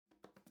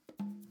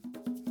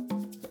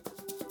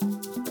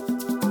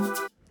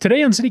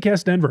Today on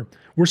CityCast Denver,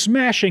 we're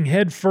smashing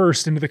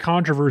headfirst into the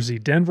controversy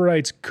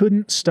Denverites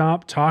couldn't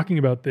stop talking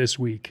about this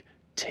week.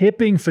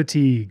 Tipping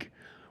fatigue.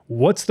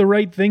 What's the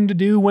right thing to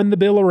do when the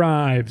bill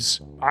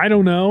arrives? I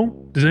don't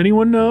know. Does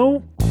anyone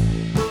know?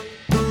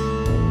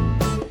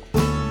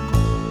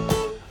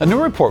 A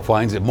new report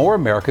finds that more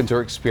Americans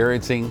are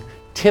experiencing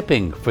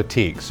tipping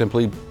fatigue,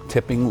 simply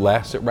tipping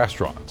less at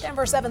restaurants.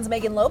 Denver 7's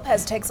Megan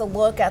Lopez takes a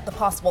look at the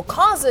possible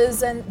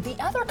causes and the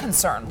other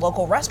concern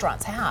local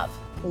restaurants have.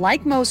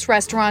 Like most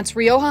restaurants,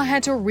 Rioja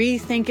had to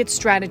rethink its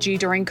strategy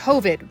during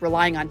COVID,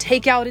 relying on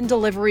takeout and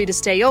delivery to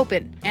stay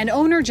open. And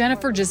owner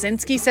Jennifer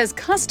Jasinski says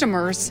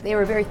customers... They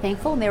were very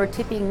thankful, and they were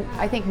tipping,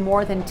 I think,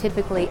 more than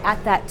typically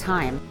at that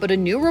time. But a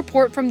new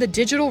report from the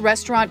digital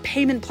restaurant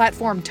payment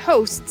platform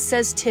Toast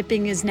says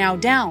tipping is now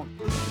down.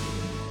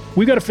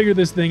 We got to figure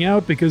this thing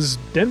out because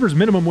Denver's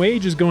minimum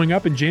wage is going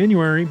up in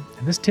January,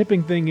 and this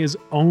tipping thing is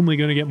only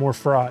going to get more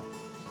fraught.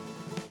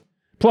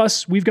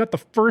 Plus, we've got the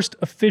first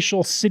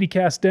official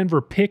CityCast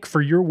Denver pick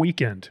for your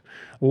weekend.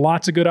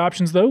 Lots of good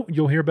options, though.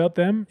 You'll hear about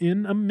them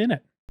in a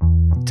minute.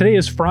 Today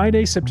is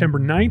Friday, September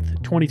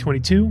 9th,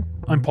 2022.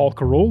 I'm Paul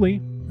Caroli,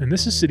 and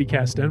this is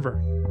CityCast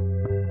Denver.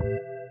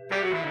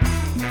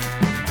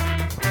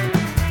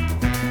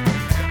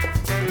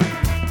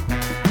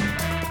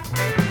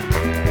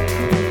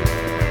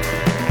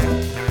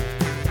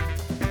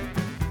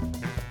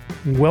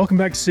 Welcome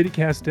back to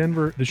CityCast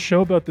Denver, the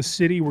show about the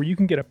city where you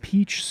can get a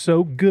peach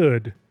so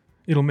good,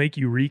 it'll make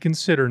you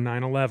reconsider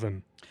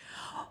 9/11.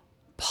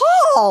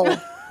 Paul!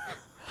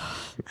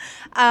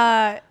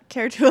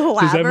 Care to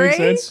elaborate? Does that make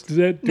sense?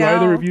 Do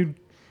either of you?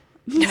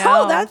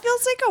 No, that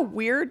feels like a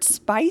weird,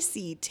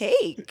 spicy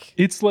take.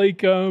 It's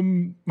like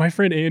my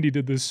friend Andy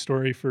did this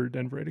story for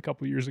Denverite a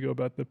couple years ago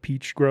about the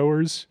peach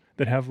growers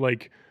that have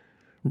like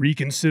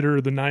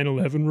reconsider the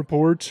 9/11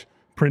 report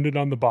printed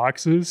on the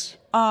boxes.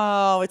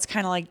 Oh, it's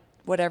kind of like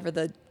whatever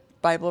the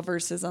Bible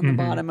verse is on the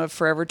bottom of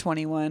Forever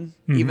 21,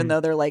 even though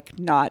they're like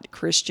not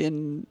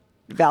Christian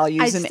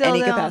values in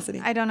any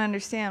capacity. I don't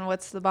understand.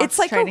 What's the box It's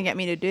like trying to get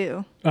me to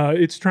do?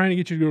 It's trying to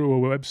get you to go to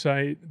a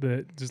website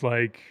that is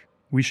like,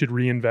 we should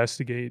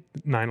reinvestigate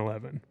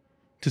 9/11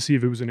 to see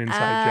if it was an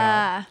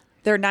inside job.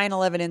 They're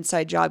 9/11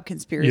 inside job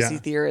conspiracy Yeah.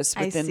 theorists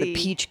within the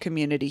peach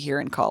community here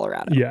in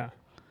Colorado. Yeah.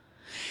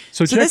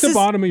 So check the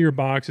bottom of your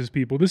boxes,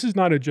 people. This is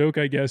not a joke,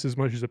 I guess, as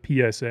much as a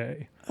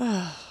PSA.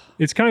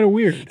 It's kind of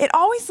weird. It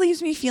always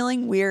leaves me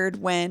feeling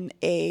weird when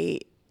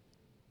a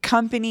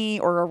company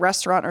or a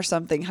restaurant or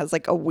something has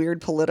like a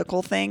weird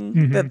political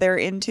thing that they're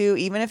into.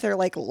 Even if they're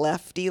like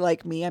lefty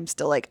like me, I'm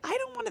still like, I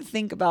don't want to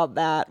think about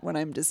that when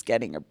I'm just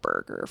getting a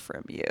burger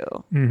from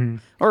you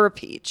or a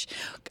peach.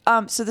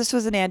 So this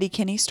was an Andy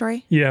Kinney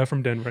story? Yeah,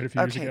 from Denver a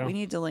few years ago. Okay, we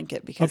need to link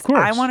it because Of course.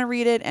 I want to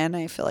read it and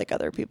I feel like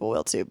other people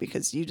will too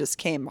because you just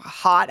came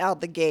hot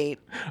out the gate.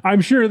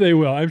 I'm sure they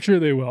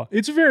will.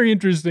 It's a very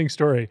interesting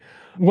story.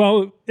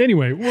 Well,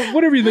 anyway,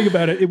 whatever you think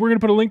about it, we're going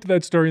to put a link to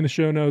that story in the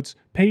show notes.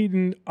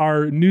 Peyton,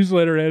 our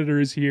newsletter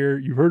editor, is here.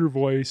 You heard her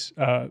voice.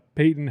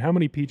 Peyton, how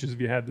many peaches have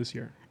you had this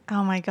year?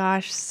 Oh my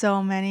gosh,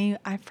 so many.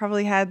 I've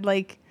probably had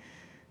like,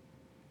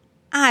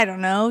 I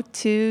don't know,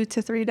 2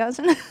 to 3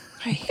 dozen.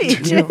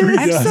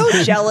 I'm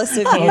so jealous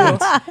of you.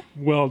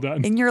 Well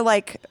done. And you're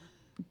like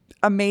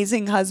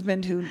amazing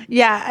husband who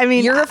Yeah, I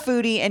mean, you're a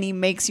foodie and he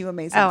makes you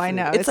amazing oh, food. I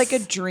know. It's like a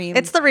dream.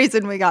 It's the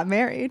reason we got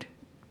married.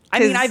 I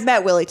mean, I've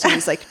met Willie too.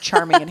 He's like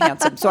charming and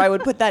handsome. So I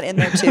would put that in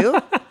there too.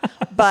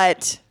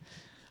 But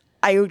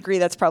I would agree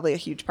that's probably a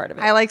huge part of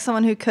it. I like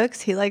someone who cooks.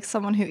 He likes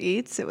someone who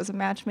eats. It was a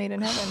match made in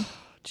heaven.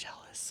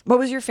 Jealous. What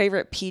was your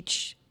favorite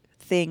peach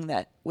thing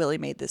that Willie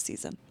made this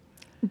season?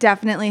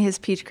 Definitely his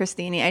peach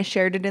crostini. I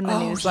shared it in the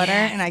newsletter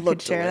and I could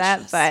looked share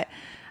delicious. that.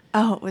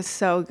 But it was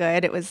so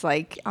good. It was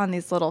like on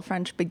these little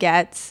French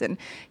baguettes and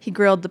he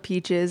grilled the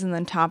peaches and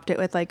then topped it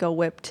with like a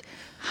whipped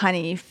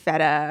honey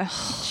feta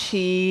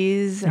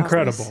cheese.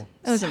 Incredible.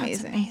 It was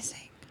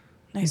amazing.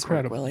 Nice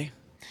Incredible. work,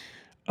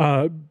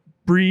 Willie.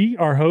 Bree,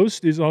 our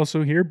host, is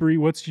also here. Bree,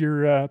 what's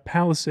your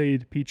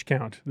Palisade peach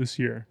count this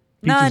year?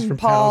 Peaches None, from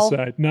Paul.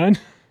 Palisade. None?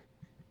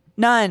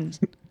 None.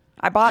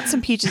 I bought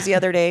some peaches the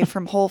other day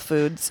from Whole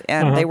Foods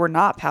and they were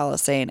not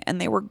Palisade and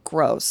they were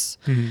gross.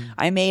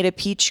 I made a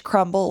peach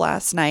crumble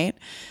last night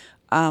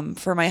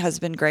for my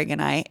husband Greg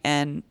and I,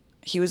 and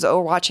he was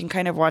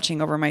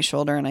watching over my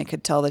shoulder, and I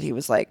could tell that he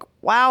was like,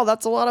 wow,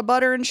 that's a lot of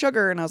butter and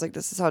sugar. And I was like,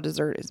 this is how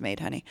dessert is made,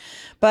 honey.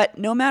 But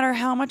no matter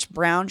how much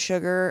brown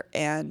sugar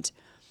and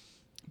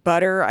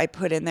butter I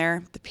put in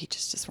there, the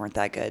peaches just weren't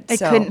that good. I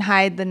couldn't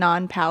hide the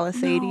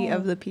non-Palisade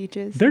of the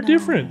peaches. They're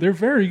different. They're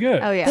very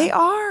good. Oh, yeah. They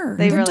are.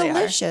 They They're really are.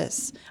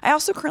 delicious. I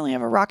also currently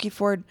have a Rocky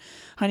Ford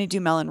honeydew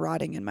melon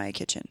rotting in my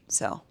kitchen.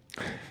 So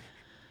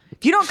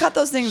if you don't cut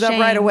those things up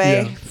right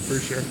away, Yeah, for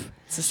sure.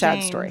 it's a sad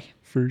Shame. story.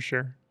 For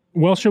sure.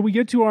 Well, shall we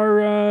get to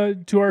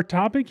our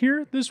topic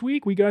here this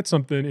week? We got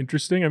something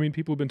interesting. I mean,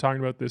 people have been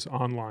talking about this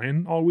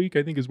online all week.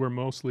 I think is where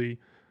mostly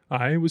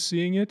I was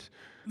seeing it.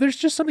 There's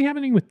just something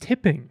happening with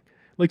tipping.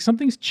 Like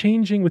something's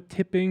changing with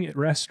tipping at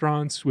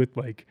restaurants, with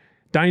like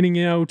dining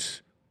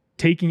out,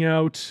 taking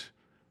out,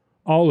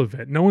 all of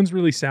it. No one's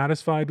really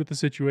satisfied with the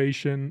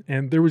situation.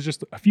 And there was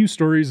just a few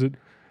stories that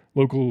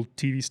local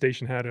TV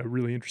station had a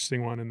really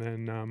interesting one. And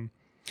then,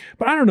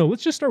 but I don't know.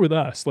 Let's just start with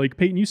us. Like,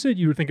 Peyton, you said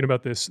you were thinking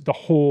about this the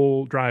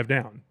whole drive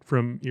down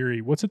from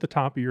Erie. What's at the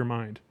top of your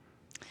mind?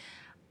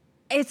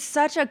 It's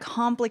such a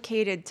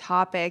complicated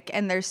topic,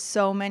 and there's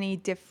so many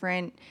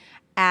different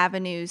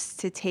avenues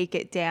to take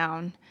it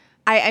down.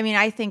 I mean,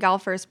 I think I'll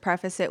first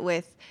preface it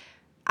with,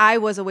 I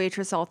was a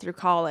waitress all through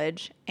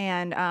college,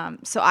 and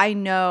so I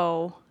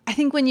know. I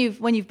think when you've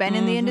been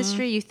in the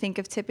industry, you think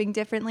of tipping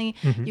differently.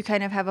 You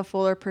kind of have a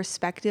fuller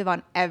perspective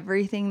on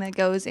everything that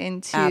goes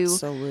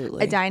into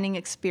a dining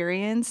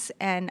experience,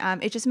 and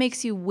it just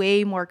makes you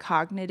way more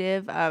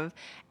cognitive of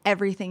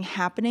everything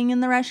happening in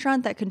the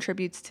restaurant that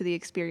contributes to the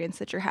experience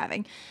that you're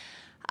having.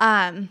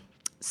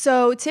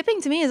 So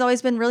tipping to me has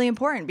always been really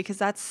important because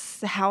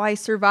that's how I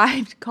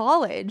survived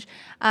college.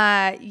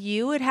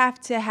 You would have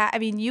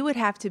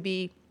to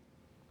be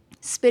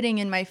spitting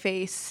in my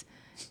face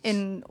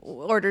in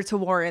order to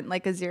warrant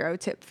like a 0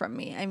 tip from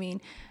me. I mean,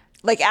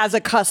 like as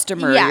a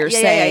customer, you're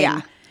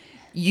saying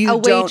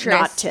you don't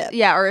not tip.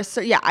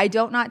 Yeah, I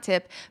don't not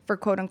tip for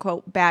quote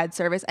unquote bad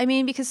service. I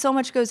mean, because so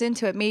much goes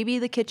into it. Maybe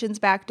the kitchen's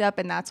backed up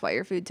and that's why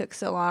your food took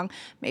so long.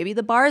 Maybe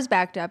the bar's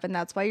backed up and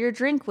that's why your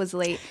drink was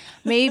late.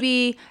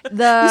 Maybe You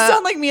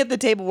sound like me at the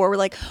table where we're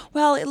like,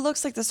 well, it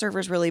looks like the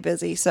server's really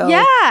busy. So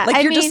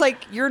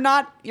you're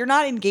not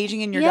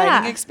engaging in your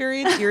dining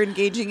experience. You're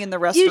engaging in the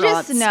restaurant's You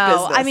just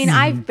know. business. I mean,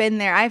 I've been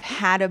there. I've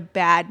had a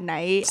bad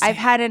night. I've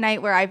had a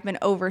night where I've been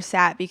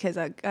oversat because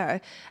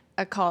a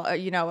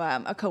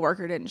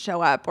coworker didn't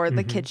show up, or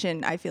the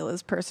kitchen I feel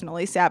is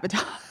personally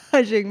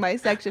sabotaging my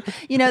section.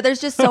 You know, there's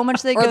just so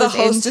much that goes into it. Or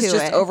the host is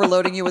just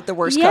overloading you with the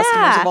worst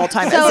customers of all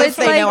time, so as if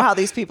they know how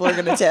these people are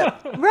going to tip.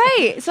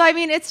 Right. So I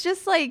mean, it's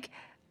just like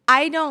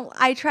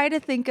I try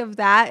to think of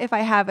that if I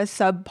have a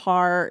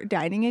subpar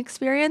dining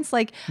experience.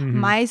 Like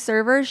my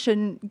server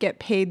shouldn't get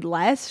paid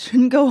less,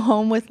 shouldn't go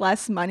home with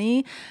less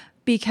money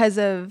because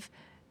of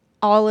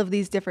all of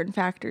these different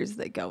factors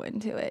that go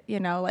into it. You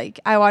know, like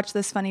I watched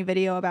this funny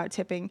video about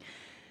tipping,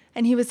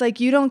 and he was like,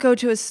 you don't go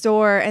to a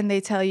store and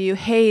they tell you,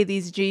 hey,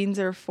 these jeans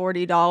are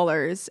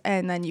 $40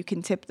 and then you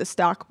can tip the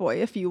stock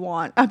boy if you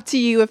want. Up to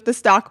you if the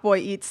stock boy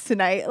eats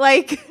tonight.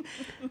 Like,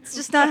 it's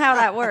just not how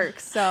that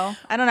works. So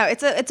I don't know.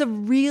 It's a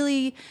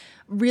really,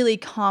 really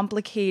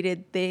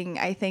complicated thing,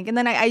 I think. And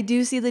then I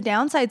do see the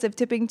downsides of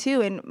tipping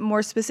too. And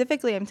more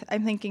specifically,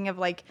 I'm thinking of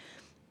like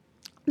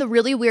the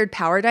really weird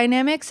power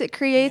dynamics it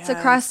creates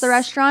across the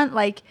restaurant.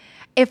 Like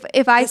if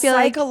I feel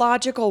like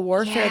psychological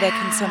warfare that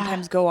can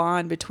sometimes go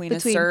on between a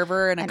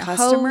server and a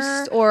customer,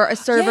 host, or a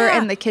server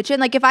in the kitchen.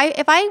 Like if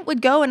I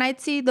would go and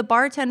I'd see the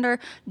bartender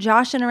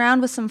joshing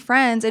around with some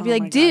friends, I'd be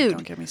like, dude,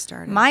 don't get me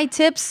started. My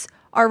tips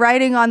are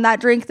riding on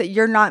that drink that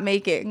you're not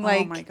making.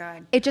 Like, oh my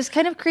God. It just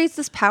kind of creates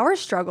this power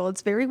struggle.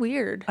 It's very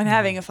weird. I'm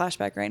having a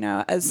flashback right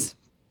now. As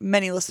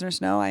many listeners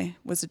know, I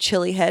was a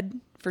chili head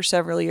for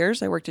several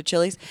years. I worked at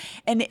Chili's.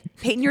 And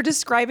Peyton, you're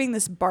describing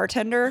this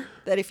bartender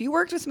that if you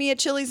worked with me at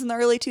Chili's in the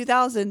early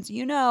 2000s,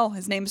 you know,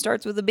 his name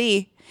starts with a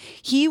B.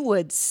 He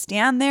would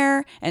stand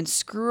there and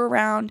screw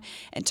around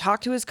and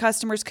talk to his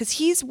customers because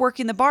he's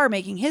working the bar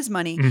making his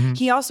money.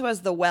 He also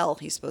has the well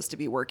he's supposed to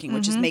be working,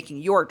 which is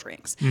making your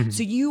drinks.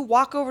 So you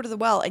walk over to the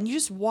well and you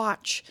just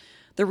watch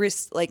the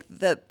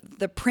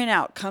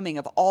printout coming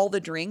of all the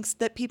drinks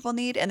that people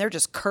need, and they're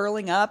just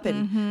curling up,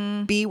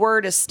 and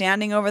B-word is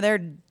standing over there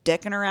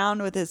dicking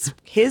around with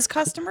his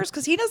customers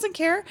because he doesn't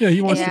care. Yeah,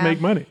 he wants to make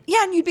money.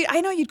 Yeah, and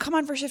you'd come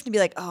on for shift and be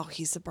like, oh,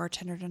 he's the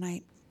bartender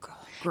tonight.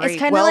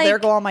 Great. It's Well, there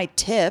go all my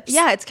tips.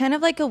 Yeah, it's kind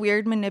of like a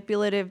weird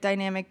manipulative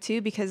dynamic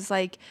too, because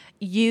like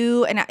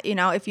you, and you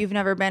know, if you've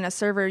never been a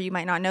server, you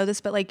might not know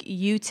this, but like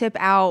you tip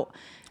out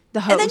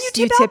the host, and then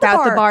you tip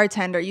out the the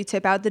bartender, you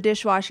tip out the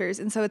dishwashers.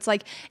 And so it's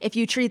like, if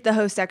you treat the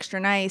host extra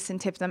nice and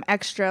tip them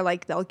extra,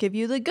 like they'll give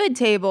you the good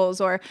tables,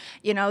 or,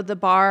 you know, the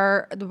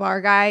bar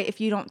guy, if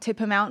you don't tip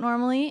him out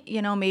normally,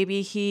 you know,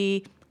 maybe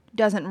he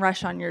doesn't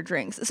rush on your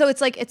drinks. So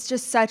it's like, it's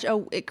just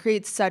it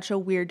creates such a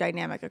weird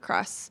dynamic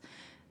across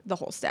the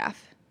whole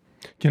staff.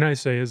 Can I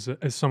say, as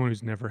someone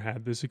who's never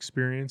had this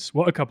experience,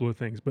 well, a couple of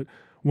things, but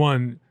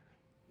one,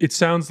 it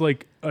sounds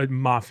like a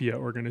mafia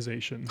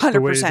organization. 100%.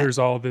 The way there's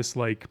all this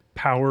like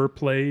power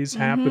plays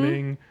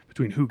happening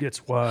between who gets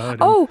what.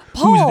 Oh, and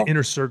Paul. who's the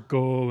inner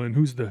circle and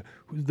who's the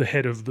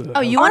head of the.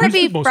 Oh, you want to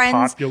who's be the most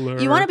friends. popular.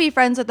 You want to be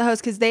friends with the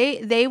host because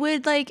they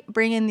would like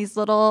bring in these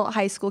little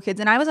high school kids,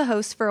 and I was a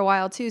host for a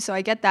while too, so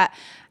I get that.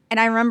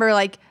 And I remember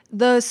like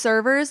the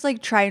servers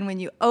like try and win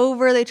you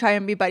over. They try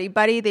and be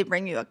buddy. They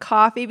bring you a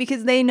coffee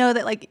because they know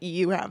that like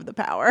you have the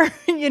power.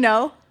 You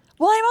know.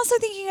 Well, I'm also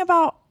thinking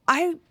about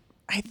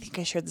I think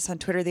I shared this on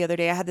Twitter the other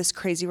day. I had this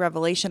crazy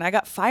revelation. I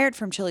got fired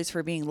from Chili's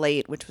for being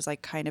late, which was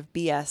like kind of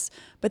BS.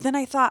 But then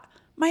I thought,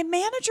 my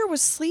manager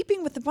was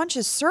sleeping with a bunch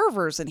of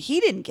servers and he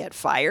didn't get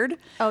fired.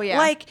 Oh, yeah.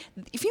 Like,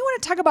 if you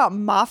want to talk about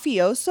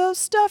mafioso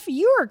stuff,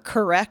 you are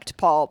correct,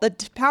 Paul. The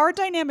power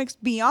dynamics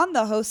beyond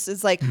the hosts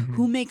is like,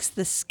 who makes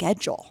the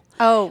schedule?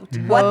 Oh,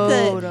 What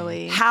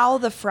how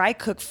the fry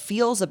cook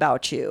feels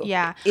about you.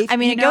 Yeah. If- I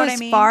mean, you it know what goes I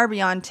mean? far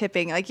beyond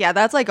tipping. Like, yeah,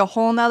 that's like a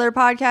whole nother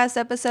podcast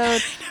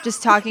episode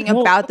just talking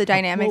about the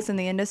dynamics in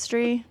the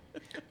industry.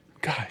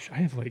 Gosh, I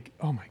have like,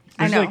 oh my,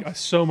 I there's know. like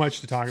so much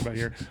to talk about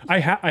here. I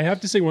have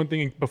to say one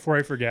thing before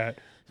I forget.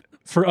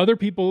 For other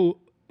people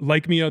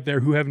like me out there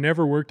who have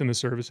never worked in the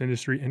service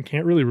industry and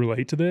can't really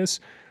relate to this,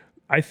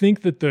 I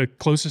think that the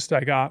closest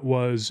I got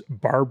was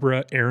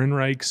Barbara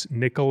Ehrenreich's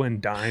Nickel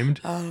and Dimed.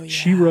 Oh, yeah.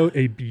 She wrote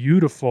a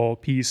beautiful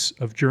piece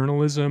of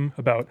journalism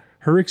about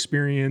her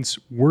experience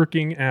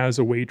working as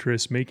a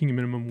waitress, making a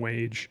minimum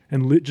wage,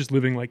 and just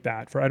living like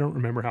that for I don't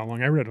remember how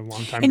long. I read it a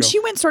long time ago. And she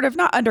went sort of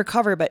not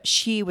undercover, but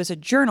she was a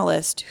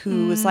journalist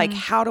who was like,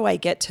 how do I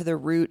get to the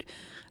root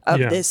of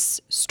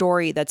this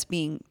story that's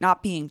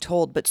not being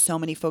told, but so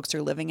many folks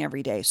are living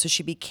every day. So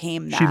she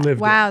became that. She lived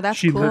Wow, it. that's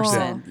She cool. lives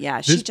it.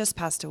 Yeah, she just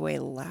passed away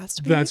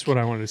last week. That's what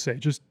I wanted to say.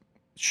 Just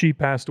she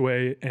passed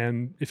away,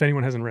 and if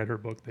anyone hasn't read her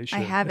book, they should.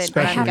 haven't. I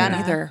Especially haven't now.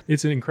 either.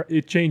 It's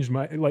it changed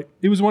my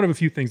it was one of a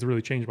few things that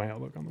really changed my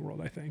outlook on the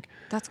world, I think.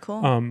 That's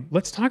cool.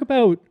 Let's talk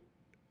about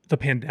the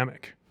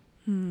pandemic.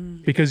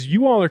 Because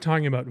you all are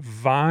talking about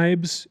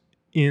vibes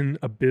in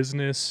a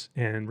business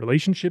and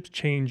relationships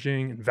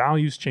changing and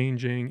values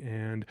changing,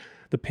 and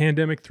the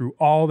pandemic threw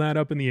all that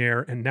up in the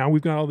air, and now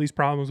we've got all these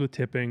problems with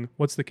tipping.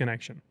 What's the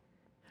connection?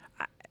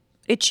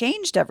 It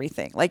changed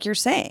everything, like you're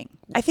saying.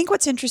 I think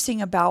what's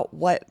interesting about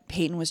what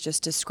Peyton was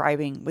just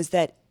describing was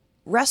that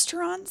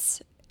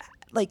restaurants,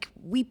 like,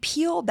 we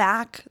peel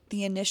back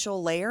the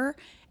initial layer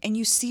and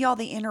you see all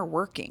the inner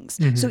workings.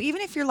 So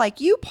even if you're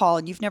like you, Paul,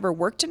 and you've never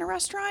worked in a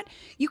restaurant,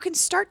 you can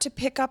start to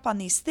pick up on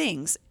these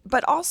things.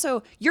 But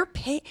also, you're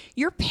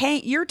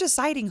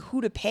deciding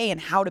who to pay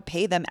and how to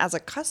pay them as a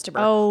customer.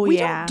 Oh, we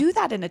yeah. don't do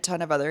that in a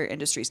ton of other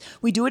industries.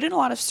 We do it in a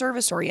lot of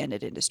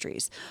service-oriented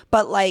industries.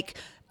 But like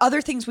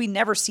other things, we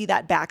never see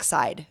that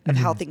backside of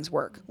how things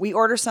work. We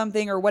order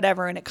something or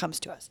whatever, and it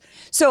comes to us.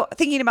 So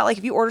thinking about, like,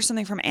 if you order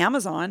something from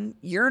Amazon,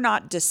 you're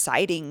not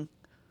deciding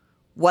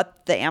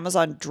what the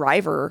Amazon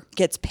driver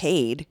gets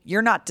paid.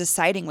 You're not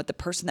deciding what the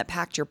person that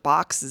packed your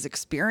box's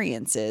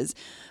experience is.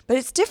 But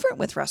it's different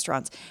with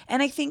restaurants.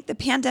 And I think the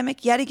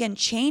pandemic yet again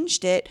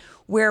changed it,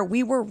 where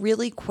we were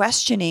really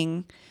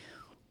questioning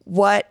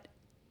what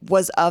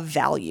was of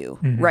value,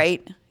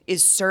 right?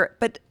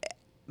 But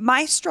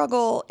my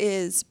struggle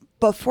is,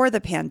 before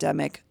the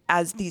pandemic,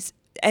 as these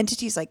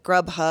entities like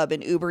Grubhub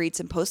and Uber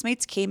Eats and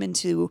Postmates came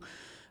into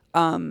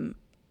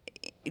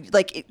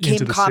it came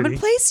Into the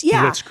commonplace. city,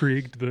 Yeah.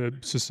 blitzkrieged the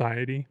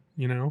society,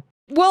 you know?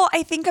 Well,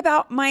 I think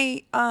about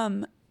my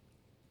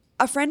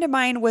a friend of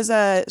mine was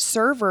a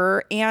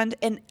server and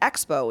an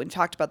expo, and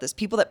talked about this.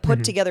 People that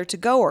put together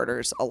to-go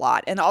orders a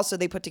lot, and also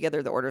they put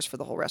together the orders for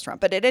the whole restaurant.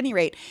 But at any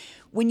rate,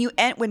 when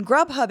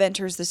Grubhub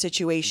enters the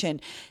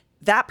situation,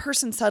 that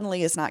person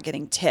suddenly is not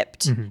getting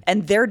tipped,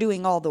 and they're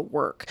doing all the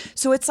work.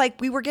 So it's like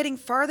we were getting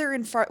farther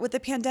and with the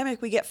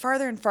pandemic, we get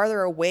farther and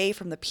farther away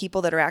from the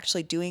people that are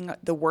actually doing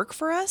the work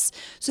for us.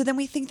 So then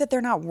we think that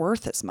they're not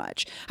worth as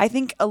much. I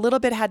think a little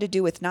bit had to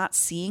do with not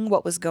seeing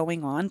what was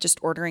going on, just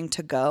ordering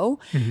to go.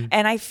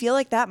 And I feel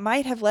like that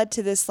might have led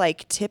to this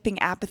like tipping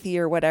apathy,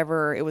 or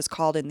whatever it was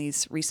called in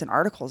these recent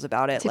articles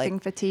about it. Tipping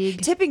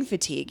fatigue. Tipping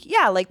fatigue.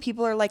 Yeah. Like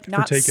people are like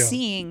not takeout.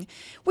 seeing,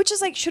 which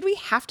is like, should we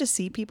have to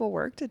see people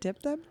work to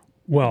tip them?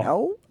 Well,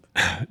 No.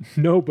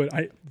 no, but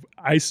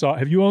I saw,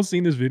 have you all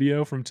seen this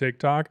video from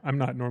TikTok? I'm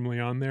not normally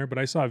on there, but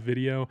I saw a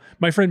video.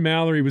 My friend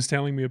Mallory was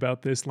telling me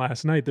about this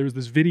last night. There was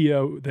this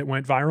video that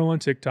went viral on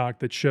TikTok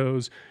that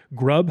shows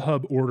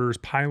Grubhub orders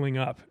piling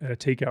up at a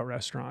takeout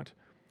restaurant,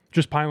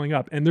 just piling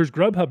up. And there's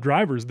Grubhub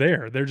drivers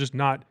there. They're just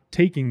not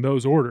taking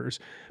those orders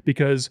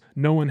because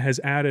no one has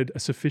added a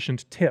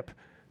sufficient tip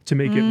to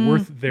make it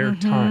worth their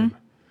time.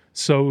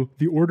 So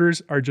the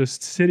orders are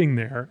just sitting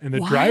there, and the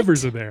What?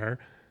 drivers are there,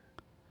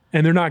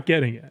 and they're not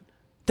getting it.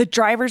 The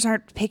drivers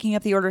aren't picking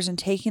up the orders and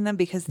taking them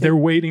because They're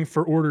waiting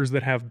for orders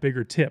that have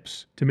bigger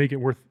tips to make it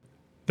worth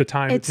the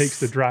time it takes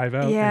to drive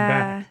out and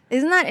back.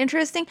 Isn't that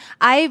interesting?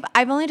 I've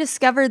only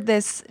discovered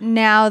this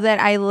now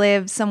that I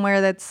live somewhere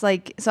that's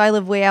like, so I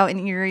live way out in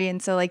Erie,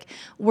 and so like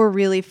we're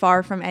really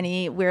far from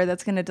anywhere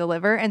that's going to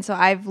deliver. And so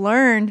I've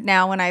learned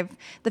now, when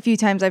the few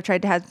times I've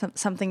tried to have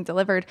something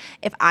delivered,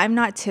 if I'm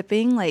not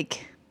tipping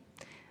like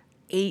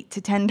 $8 to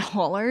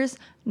 $10,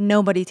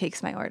 nobody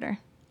takes my order.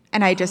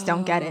 And I just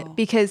don't get it,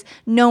 because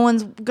no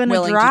one's going to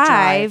Willing to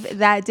drive drive.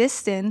 that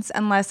distance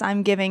unless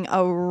I'm giving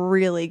a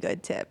really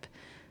good tip.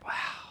 Wow.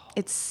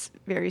 It's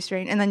very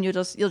strange. And then you'll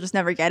just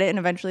never get it, and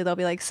eventually they'll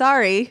be like,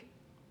 "Sorry.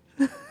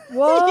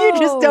 Whoa. You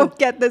just don't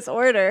get this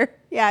order."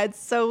 Yeah,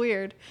 it's so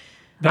weird.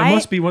 That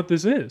must be what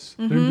this is.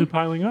 They're just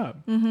piling up.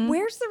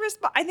 Where's the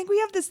response? I think we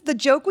have this. The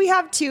joke we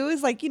have too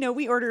is like,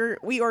 we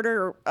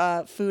order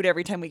food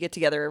every time we get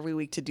together every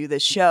week to do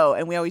this show,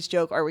 and we always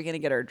joke, "Are we going to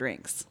get our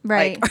drinks?"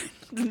 Right. Like,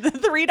 the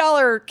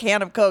 $3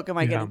 can of Coke. Am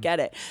I going to get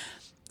it?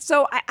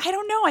 So I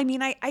don't know. I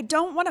mean, I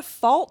don't want to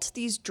fault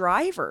these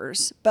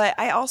drivers, but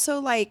I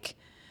also like.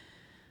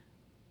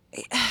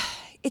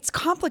 It's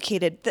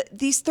complicated.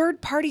 These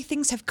third-party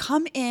things have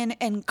come in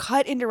and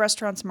cut into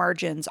restaurants'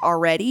 margins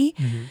already.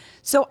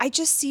 So I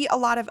just see a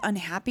lot of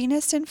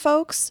unhappiness in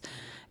folks,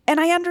 and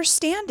I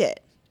understand it.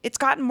 It's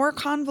gotten more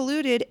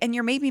convoluted, and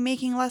you're maybe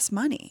making less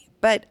money.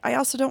 But I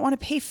also don't want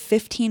to pay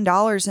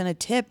 $15 in a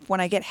tip when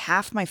I get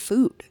half my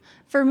food.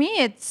 For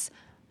me,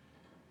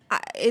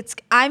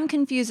 I'm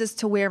confused as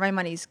to where my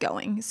money's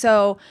going.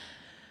 So,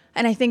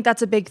 and I think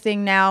that's a big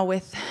thing now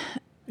with.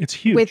 It's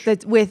huge.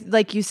 With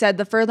like you said,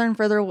 the further and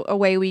further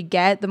away we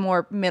get, the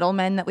more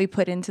middlemen that we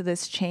put into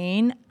this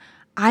chain.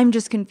 I'm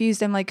just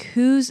confused. I'm like,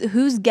 who's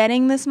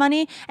getting this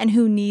money and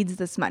who needs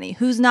this money?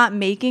 Who's not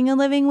making a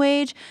living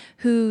wage?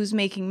 Who's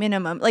making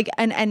minimum? Like,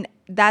 and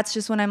that's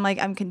just when I'm like,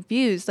 I'm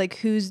confused. Like,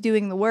 who's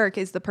doing the work?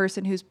 Is the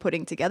person who's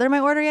putting together my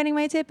order getting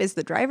my tip? Is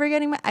the driver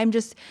getting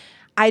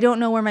I don't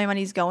know where my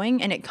money's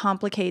going, and it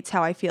complicates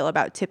how I feel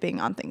about tipping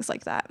on things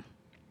like that.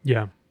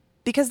 Yeah.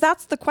 Because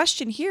that's the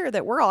question here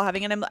that we're all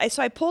having. And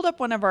so I pulled up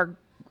one of our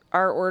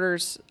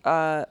orders,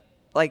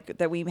 like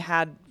that we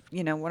had,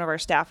 one of our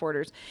staff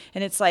orders,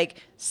 and it's like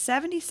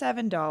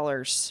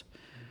 $77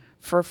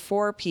 for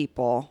 4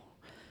 people.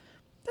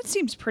 That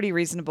seems pretty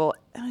reasonable.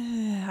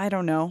 I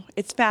don't know.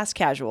 It's fast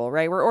casual,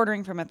 right? We're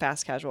ordering from a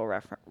fast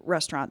casual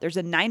restaurant. There's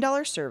a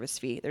 $9 service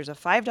fee. There's a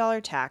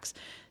 $5 tax.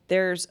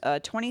 There's a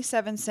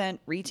 27-cent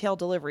retail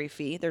delivery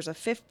fee. There's a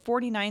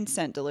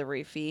 49-cent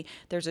delivery fee.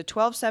 There's a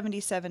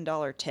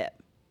 $12.77 tip.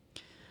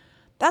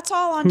 That's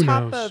all on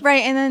top of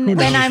right. And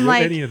then I'm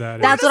like,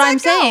 that's what I'm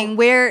saying.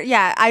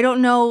 I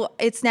don't know.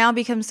 It's now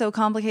become so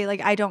complicated.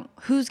 Like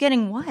who's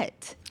getting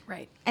what?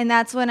 Right. And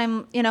that's when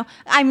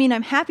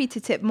I'm happy to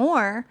tip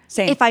more.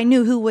 Same. If I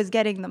knew who was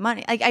getting the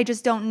money. Like, I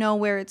just don't know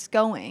where it's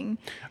going.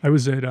 I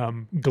was at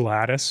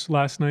Gladys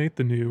last night,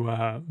 the new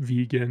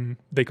vegan,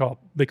 they call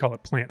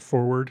it Plant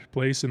Forward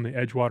place in the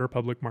Edgewater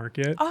Public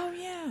Market. Oh,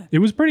 yeah. It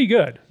was pretty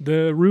good.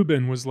 The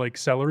Reuben was like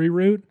celery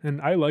root, and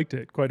I liked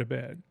it quite a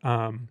bit.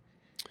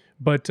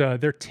 But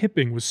their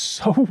tipping was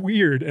so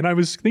weird. And I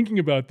was thinking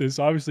about this,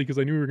 obviously, because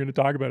I knew we were going to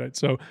talk about it.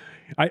 So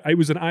I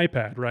was an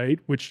iPad, right?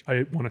 Which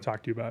I want to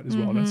talk to you about as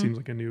well. That seems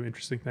like a new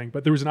interesting thing.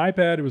 But there was an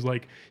iPad. It was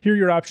like, here are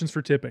your options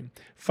for tipping.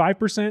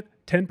 5%,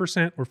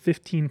 10%, or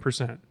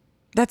 15%.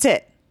 That's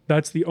it.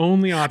 That's the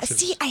only option.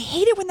 See, I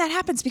hate it when that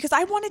happens because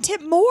I want to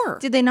tip more.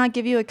 Did they not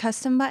give you a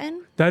custom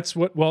button? That's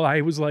I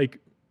was like,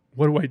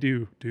 what do I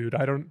do, dude?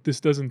 I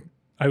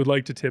would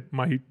like to tip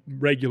my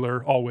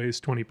regular,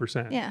 always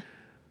 20%. Yeah.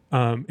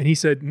 And he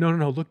said,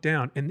 no, look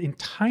down. And in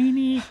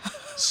tiny,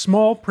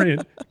 small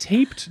print,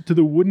 taped to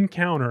the wooden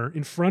counter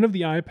in front of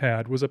the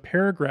iPad was a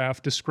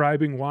paragraph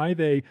describing why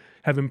they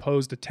have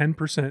imposed a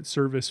 10%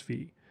 service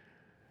fee.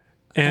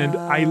 And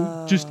I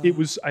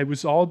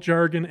was all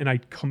jargon, and I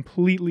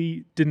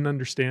completely didn't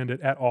understand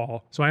it at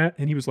all.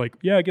 And he was like,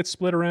 yeah, it gets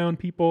split around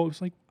people. It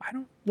was like,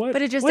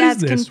 But it just what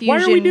adds is this? confusion.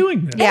 Why are we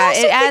doing this? Yeah,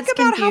 also it adds think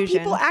about confusion.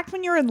 how people act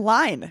when you're in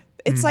line.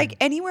 It's like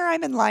anywhere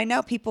I'm in line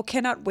now, people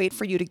cannot wait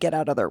for you to get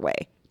out of their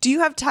way. Do you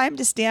have time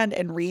to stand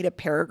and read a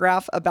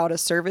paragraph about a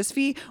service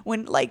fee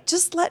when, like,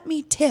 just let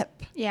me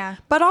tip? Yeah.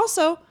 But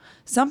also,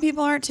 some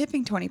people aren't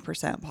tipping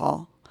 20%,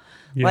 Paul.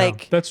 Yeah,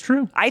 like, that's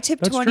true. I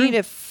tip 20 to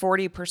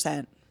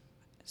 40%.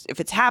 If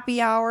it's happy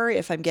hour,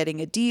 if I'm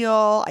getting a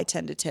deal, I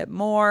tend to tip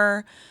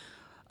more.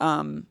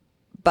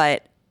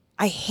 But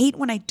I hate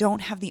when I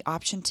don't have the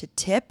option to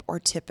tip or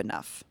tip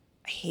enough.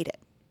 I hate it.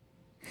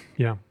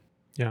 Yeah.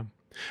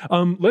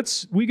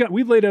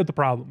 We've laid out the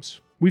problems.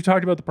 We've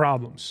talked about the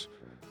problems.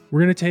 We're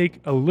going to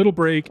take a little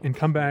break and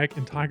come back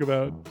and talk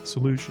about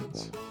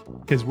solutions,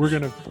 because we're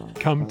going to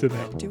come to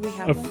them. Do we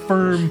have a one?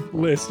 firm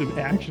list of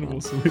actionable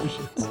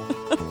solutions?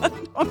 I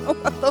don't know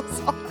what those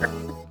are.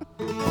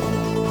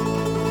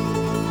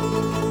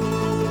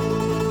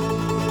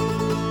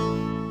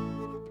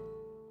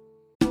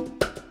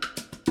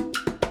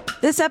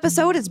 This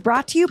episode is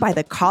brought to you by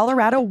the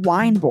Colorado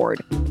Wine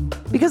Board.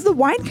 Because the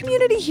wine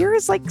community here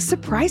is like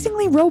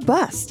surprisingly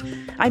robust.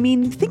 I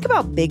mean, think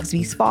about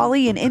Bigsby's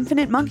Folly and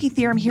Infinite Monkey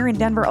Theorem here in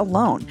Denver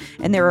alone,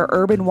 and there are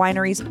urban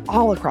wineries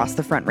all across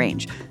the Front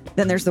Range.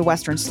 Then there's the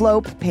Western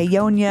Slope,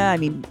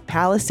 Paonia,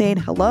 Palisade.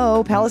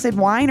 Hello, Palisade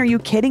wine, are you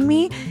kidding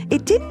me?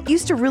 It didn't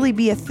used to really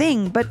be a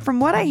thing, but from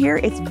what I hear,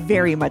 it's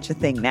very much a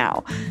thing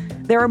now.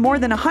 There are more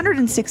than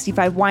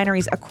 165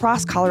 wineries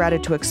across Colorado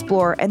to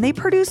explore, and they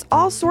produce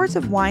all sorts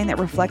of wine that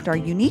reflect our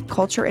unique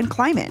culture and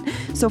climate.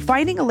 So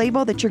finding a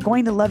label that you're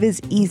going to love is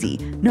easy,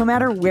 no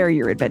matter where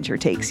your adventure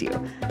takes you.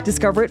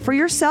 Discover it for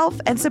yourself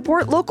and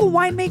support local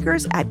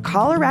winemakers at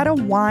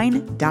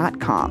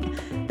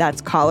coloradowine.com.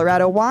 That's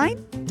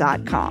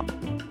coloradowine.com.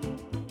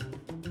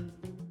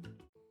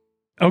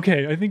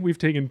 Okay, I think we've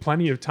taken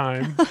plenty of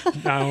time.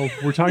 Now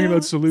we're talking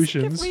about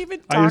solutions. we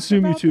even I talk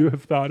assume you about two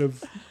have thought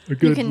of a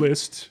good can-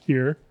 list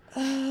here.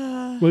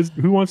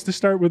 Who wants to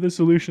start with a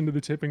solution to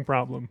the tipping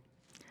problem?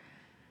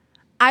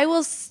 I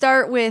will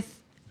start with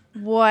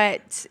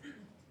what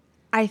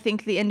I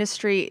think the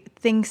industry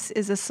thinks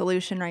is a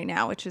solution right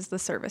now, which is the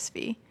service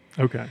fee.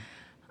 Okay.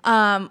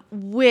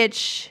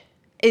 Which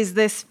is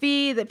this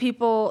fee that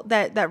people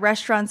that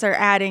restaurants are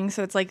adding.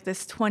 So it's like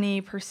this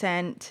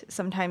 20%,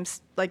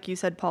 sometimes, like you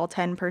said, Paul,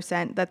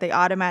 10% that they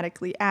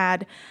automatically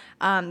add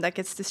that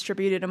gets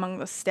distributed among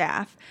the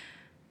staff.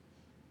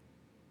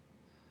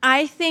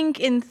 I think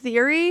in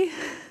theory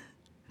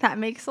that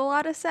makes a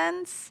lot of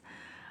sense.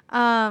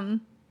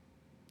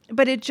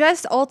 But it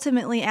just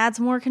ultimately adds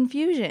more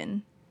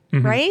confusion,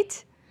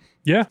 right?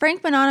 Yeah.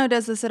 Frank Bonanno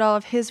does this at all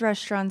of his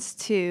restaurants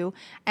too.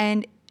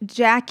 And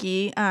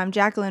Jacqueline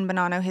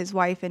Bonanno, his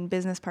wife and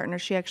business partner,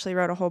 she actually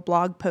wrote a whole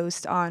blog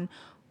post on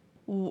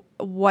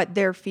what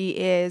their fee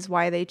is,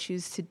 why they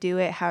choose to do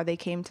it, how they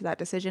came to that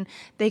decision.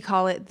 They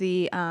call it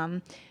the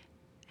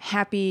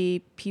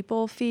Happy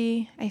People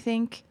fee, I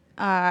think.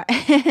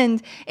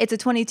 And it's a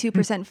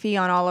 22% fee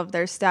on all of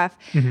their stuff.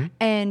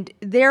 And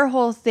their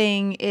whole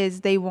thing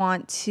is they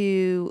want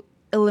to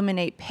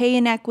eliminate pay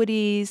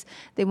inequities.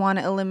 They want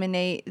to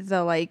eliminate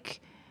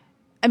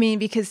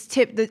because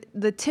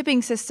the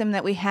tipping system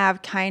that we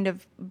have kind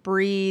of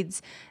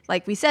breeds,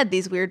 like we said,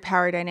 these weird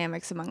power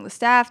dynamics among the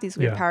staff, these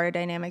weird power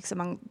dynamics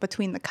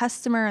between the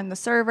customer and the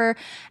server,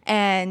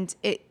 and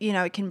it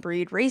can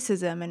breed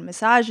racism and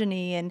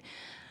misogyny and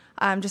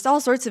just all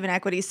sorts of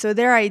inequities. So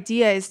their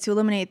idea is to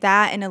eliminate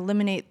that and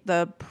eliminate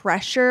the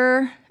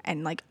pressure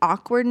and like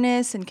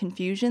awkwardness and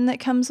confusion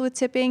that comes with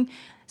tipping.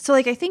 So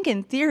I think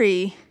in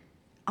theory,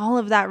 all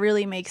of that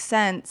really makes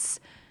sense.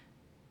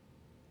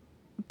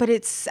 But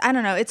I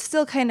don't know, it's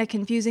still kind of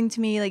confusing to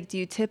me. Like, do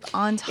you tip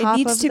on top of that? It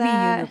needs to be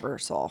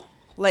universal.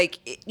 Like,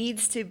 it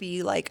needs to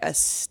be like a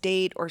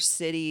state or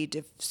city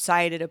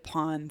decided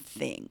upon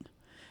thing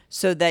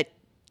so that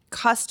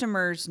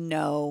customers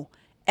know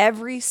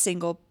every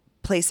single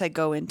place I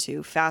go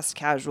into, fast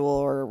casual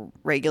or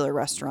regular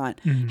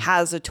restaurant,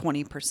 has a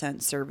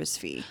 20% service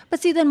fee.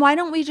 But see, then why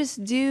don't we just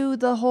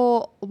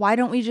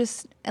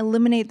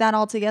eliminate that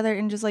altogether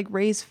and just like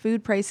raise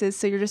food prices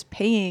so you're just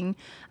paying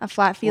a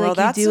flat fee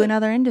like you do in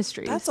other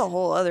industries? That's a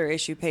whole other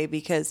issue, Pay,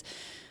 because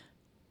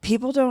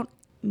people don't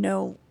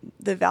know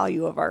the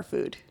value of our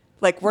food.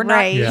 Like, we're not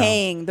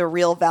paying the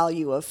real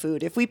value of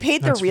food. If we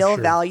paid the real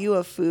value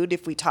of food,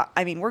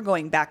 we're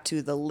going back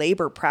to the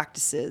labor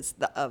practices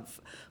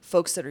of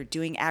folks that are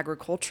doing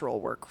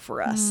agricultural work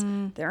for us.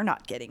 They're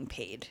not getting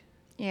paid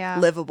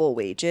livable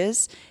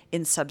wages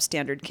in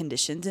substandard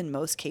conditions in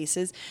most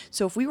cases.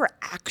 So if we were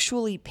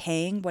actually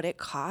paying what it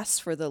costs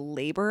for the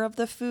labor of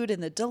the food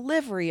and the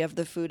delivery of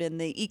the food and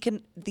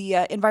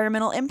the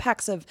environmental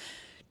impacts of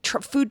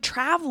food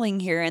traveling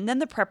here, and then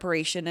the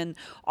preparation and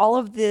all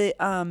of the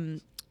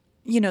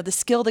the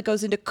skill that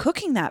goes into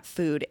cooking that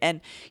food. And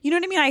you know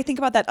what I mean? I think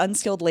about that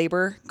unskilled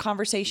labor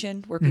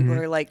conversation where people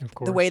are like,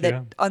 the way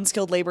that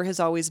unskilled labor has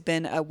always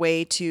been a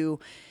way to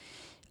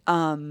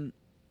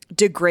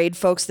degrade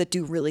folks that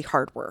do really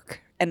hard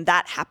work. And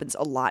that happens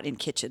a lot in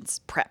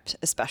kitchens, prepped,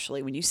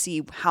 especially when you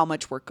see how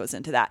much work goes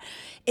into that.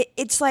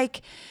 It's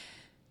like,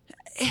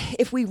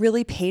 if we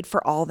really paid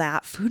for all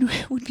that, food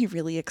would be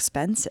really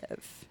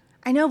expensive.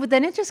 I know, but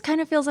then it just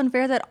kind of feels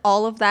unfair that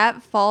all of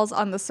that falls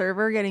on the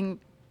server getting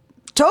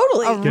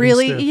totally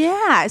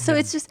So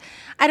it's just,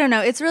 I don't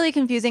know, it's really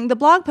confusing. The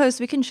blog post,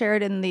 we can share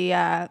it in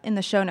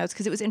the show notes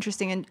because it was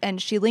interesting,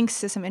 and she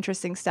links to some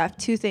interesting stuff.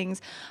 Two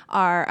things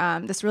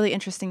are this really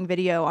interesting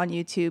video on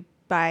YouTube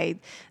by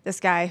this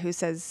guy who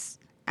says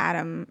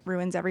Adam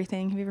ruins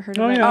everything. Have you ever heard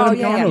of it?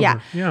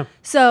 Yeah.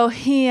 So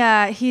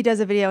he does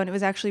a video, and it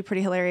was actually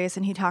pretty hilarious,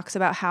 and he talks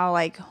about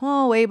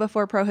how way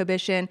before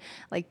Prohibition,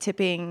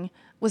 tipping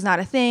was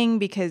not a thing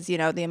because,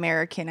 the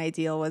American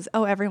ideal was,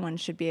 everyone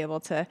should be able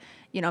to,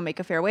 make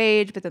a fair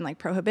wage. But then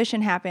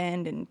Prohibition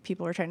happened and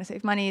people were trying to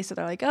save money. So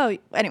they're like,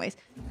 anyways.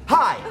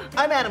 Hi,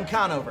 I'm Adam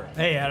Conover.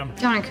 Hey, Adam.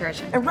 Don't encourage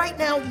him. And right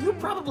now, you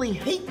probably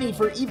hate me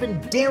for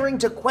even daring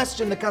to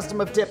question the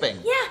custom of tipping.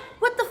 Yeah,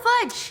 what the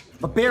fudge?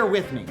 But bear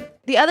with me.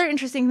 The other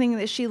interesting thing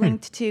that she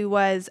linked to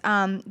was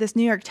this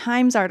New York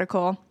Times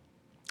article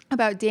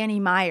about Danny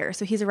Meyer.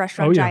 So he's a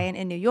restaurant giant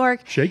in New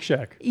York. Shake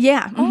Shack.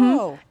 Yeah.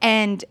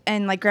 And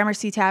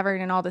Gramercy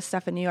Tavern and all this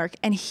stuff in New York.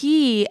 And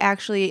he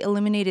actually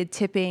eliminated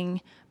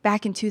tipping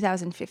back in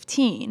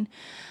 2015.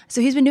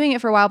 So he's been doing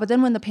it for a while. But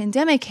then when the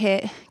pandemic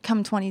hit,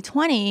 come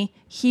 2020,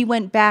 he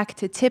went back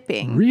to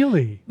tipping.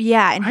 Really?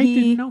 Yeah. And I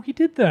didn't know he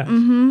did that.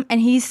 And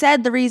he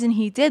said the reason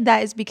he did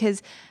that is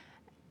because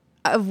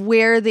of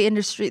where the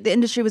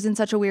industry was in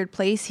such a weird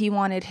place. He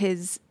wanted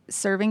his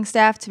serving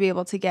staff to be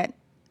able to get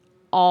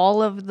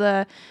all of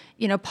the,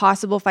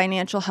 possible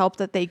financial help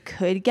that they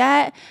could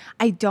get.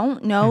 I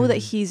don't know that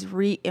he's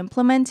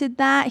re-implemented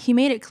that. He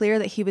made it clear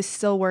that he was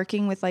still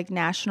working with like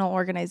national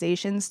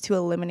organizations to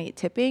eliminate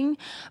tipping.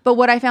 But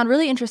what I found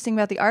really interesting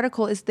about the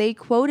article is they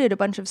quoted a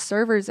bunch of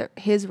servers at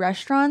his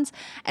restaurants.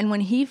 And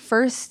when he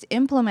first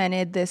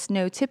implemented this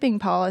no tipping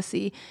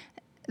policy,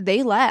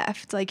 they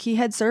left. Like he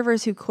had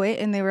servers who quit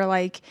and they were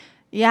like,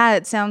 yeah,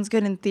 it sounds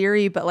good in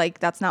theory, but like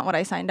that's not what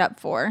I signed up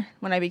for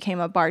when I became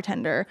a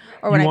bartender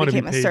or when I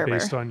became a server.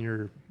 Based on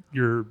your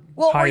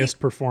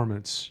highest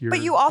performance,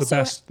 but you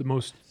also the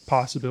most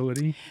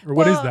possibility, or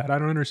what is that? I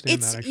don't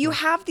understand that. Actually. You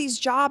have these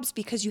jobs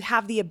because you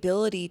have the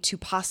ability to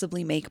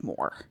possibly make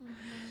more.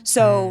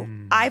 So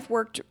I've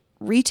worked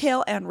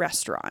retail and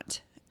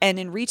restaurant, and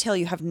in retail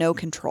you have no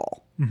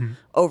control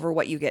over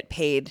what you get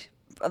paid.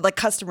 The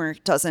customer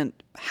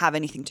doesn't have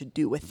anything to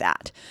do with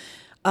that.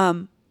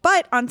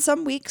 But on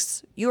some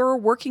weeks, you're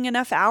working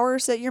enough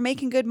hours that you're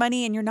making good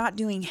money and you're not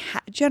doing,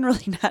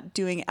 generally not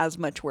doing as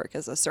much work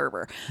as a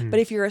server. But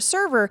if you're a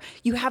server,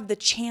 you have the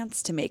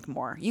chance to make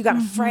more. You got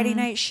a Friday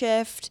night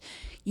shift.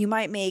 You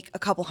might make a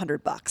couple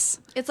 $100.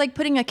 It's like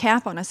putting a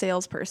cap on a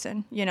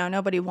salesperson.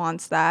 Nobody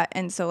wants that.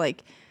 And so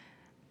like,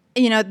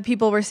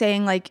 people were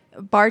saying like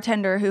a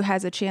bartender who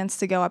has a chance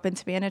to go up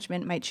into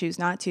management might choose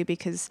not to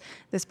because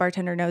this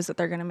bartender knows that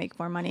they're going to make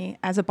more money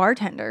as a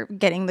bartender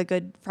getting the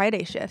good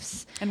Friday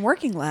shifts. And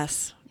working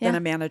less than a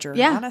manager,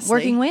 Yeah, honestly.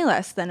 working way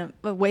less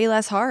way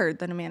less hard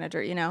than a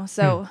manager,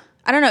 So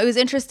I don't know. It was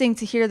interesting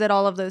to hear that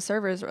all of those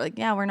servers were like,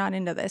 yeah, we're not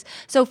into this.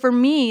 So for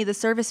me, the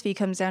service fee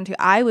comes down to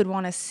I would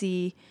want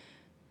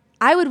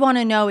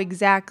to know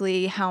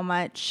exactly how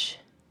much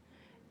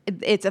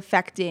it's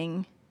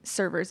affecting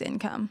servers'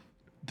 income.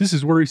 This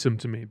is worrisome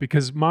to me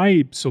because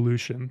my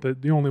solution,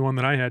 the only one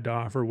that I had to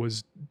offer,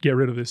 was get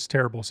rid of this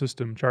terrible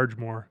system, charge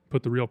more,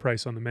 put the real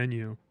price on the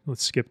menu.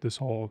 Let's skip this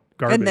whole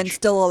garbage. And then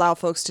still allow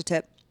folks to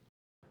tip.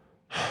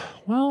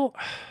 Well,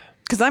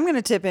 because I'm going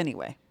to tip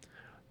anyway.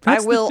 I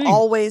will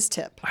always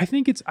tip. I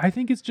think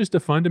it's just a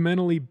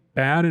fundamentally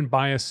bad and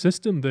biased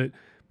system that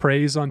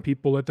preys on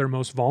people at their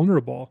most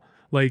vulnerable.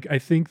 Like I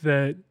think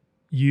that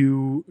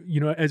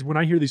as when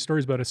I hear these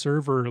stories about a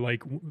server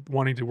like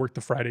wanting to work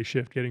the Friday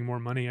shift, getting more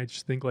money, I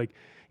just think like,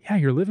 yeah,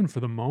 you're living for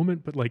the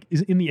moment, but like,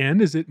 in the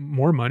end, is it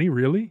more money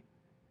really?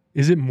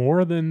 Is it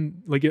more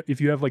than like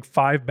if you have like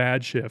 5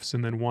 bad shifts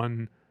and then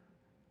 1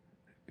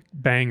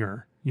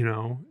 banger?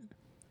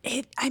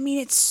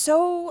 It's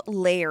so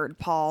layered,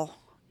 Paul.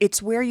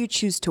 It's where you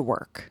choose to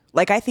work.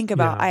 Like I think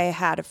about, I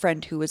had a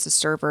friend who was a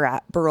server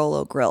at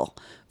Barolo Grill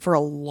for a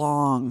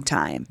long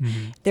time.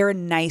 They're a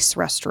nice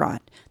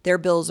restaurant. Their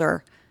bills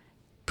are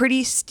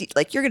pretty steep.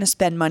 Like you're going to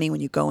spend money when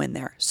you go in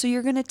there. So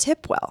you're going to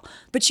tip well.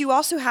 But you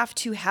also have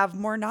to have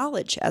more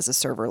knowledge as a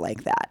server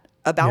like that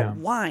about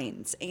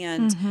wines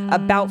and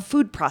about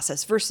food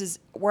process versus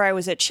where I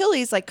was at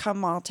Chili's, like,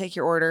 come on, I'll take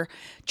your order.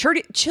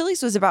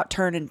 Chili's was about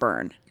turn and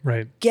burn.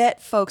 Right.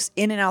 Get folks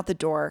in and out the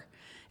door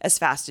as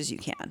fast as you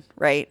can,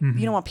 right?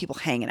 You don't want people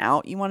hanging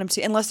out. You want them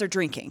to, unless they're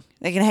drinking.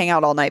 They can hang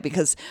out all night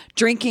because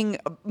drinking,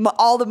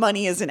 all the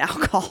money is in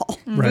alcohol.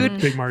 Right,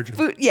 big margin.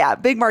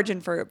 Big margin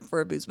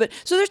for booze. But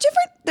so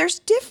there's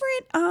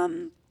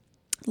different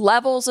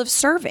levels of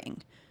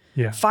serving.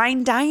 Yeah.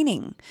 Fine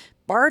dining,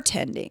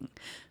 bartending,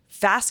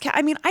 fast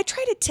I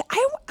try to tip.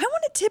 I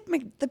want to tip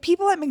the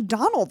people at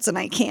McDonald's and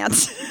I can't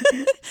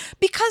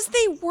because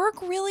they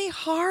work really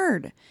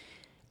hard.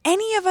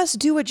 Any of us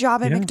do a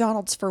job at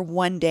McDonald's for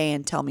one day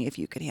and tell me if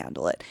you could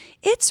handle it.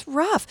 It's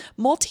rough.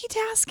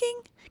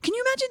 Multitasking. Can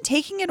you imagine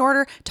taking an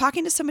order,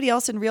 talking to somebody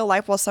else in real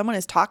life while someone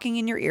is talking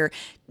in your ear,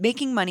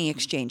 making money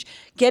exchange,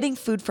 getting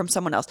food from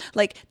someone else?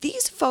 Like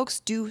these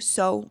folks do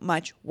so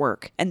much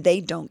work and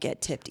they don't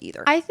get tipped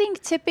either. I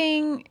think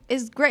tipping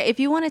is great. If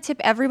you want to tip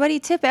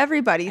everybody, tip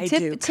everybody.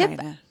 Tip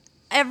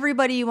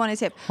everybody you want to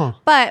tip.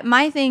 But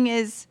my thing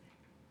is,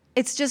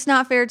 it's just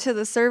not fair to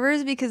the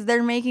servers because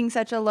they're making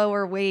such a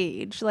lower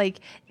wage. Like,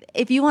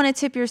 if you want to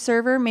tip your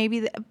server,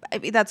 maybe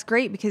that's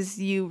great because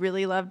you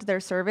really loved their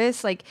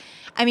service. Like,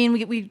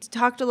 we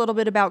talked a little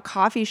bit about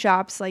coffee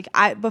shops. Like,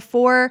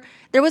 before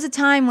there was a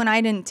time when I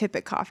didn't tip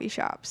at coffee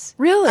shops.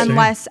 Really?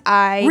 Unless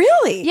I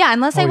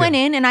I went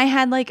in and I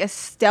had like a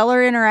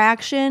stellar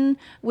interaction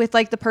with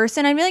like the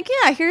person. I'd be like,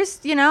 yeah,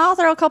 here's, I'll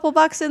throw a couple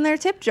bucks in their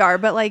tip jar.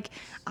 But like,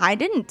 I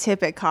didn't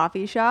tip at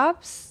coffee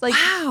shops. Like,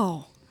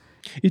 wow.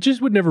 It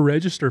just would never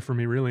register for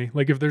me, really.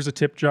 Like if there's a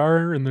tip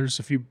jar and there's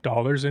a few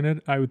dollars in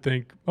it, I would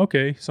think,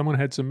 okay, someone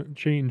had some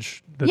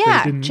change that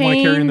they didn't want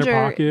to carry in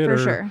their pocket. For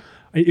sure.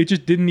 It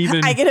just didn't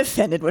even... I get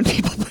offended when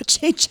people put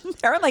change in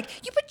there. I'm like,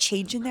 you put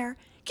change in there?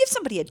 Give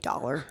somebody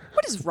 $1.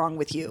 What is wrong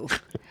with you?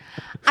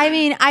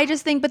 I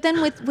just think, but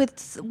then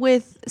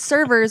with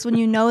servers,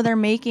 when they're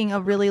making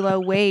a really low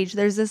wage,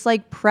 there's this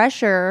like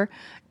pressure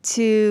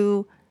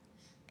to...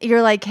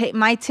 You're like, hey,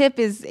 my tip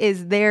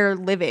is their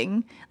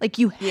living. Like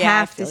you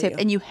have to tip,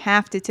 and you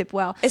have to tip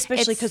well.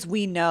 Especially because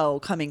we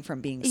know, coming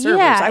from being servers,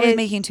 I was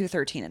making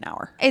 $2.13 an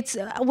hour. It's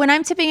when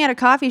I'm tipping at a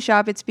coffee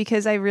shop, it's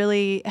because I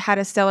really had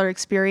a stellar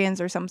experience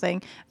or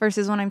something.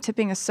 Versus when I'm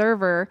tipping a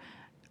server,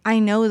 I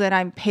know that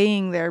I'm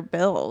paying their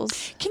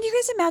bills. Can you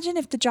guys imagine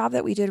if the job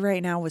that we did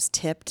right now was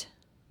tipped?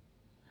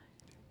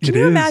 It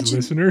you is, imagine-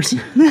 listeners.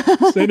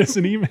 Send us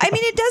an email. I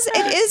mean,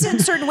 it is in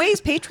certain ways.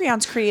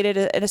 Patreon's created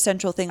an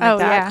essential thing like Oh,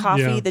 that. yeah.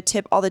 Coffee, Yeah. the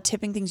tip, all the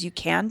tipping things you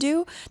can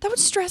do. That would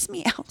stress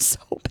me out so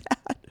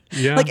bad.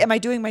 Yeah. Like, am I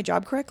doing my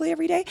job correctly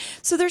every day?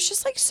 So there's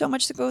just like so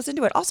much that goes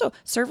into it. Also,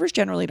 servers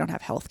generally don't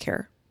have health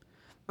care.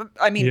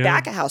 I mean, Yeah.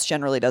 back of house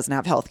generally doesn't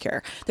have health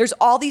care. There's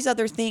all these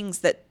other things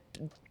that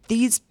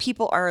these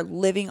people are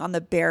living on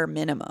the bare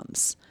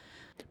minimums.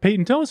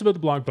 Peyton, tell us about the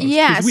blog post.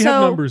 Yeah, 'cause we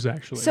have numbers,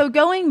 actually. So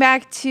going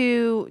back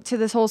to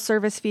this whole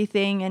service fee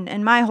thing,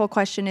 and my whole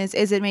question is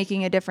it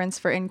making a difference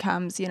for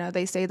incomes? You know,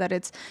 they say that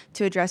it's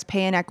to address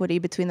pay inequity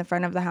between the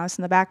front of the house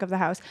and the back of the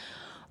house.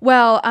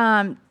 Well,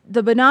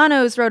 the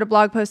Bonanos wrote a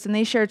blog post and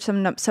they shared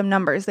some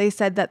numbers. They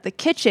said that the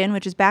kitchen,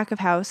 which is back of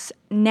house,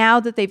 now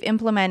that they've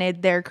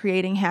implemented their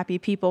Creating Happy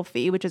People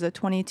fee, which is a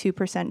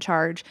 22%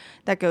 charge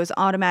that goes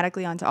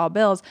automatically onto all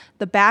bills,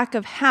 the back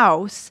of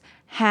house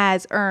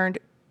has earned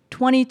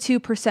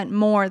 22%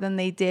 more than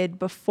they did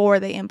before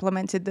they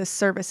implemented this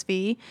service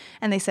fee.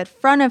 And they said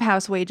front of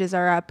house wages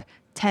are up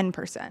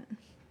 10%.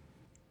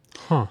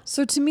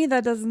 So to me,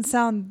 that doesn't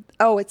sound.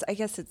 I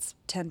guess it's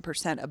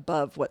 10%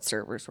 above what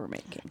servers were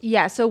making.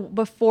 Yeah, so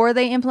before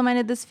they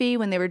implemented this fee,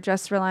 when they were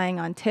just relying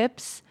on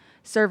tips,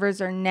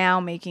 servers are now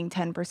making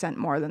 10%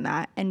 more than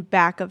that. And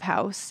back of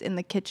house in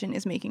the kitchen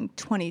is making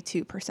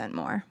 22%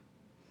 more.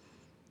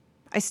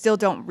 I still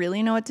don't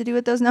really know what to do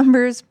with those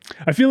numbers.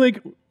 I feel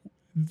like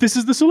this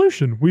is the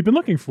solution we've been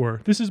looking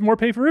for. This is more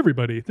pay for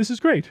everybody. This is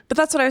great. But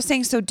that's what I was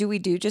saying. So do we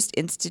just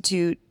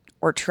institute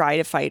or try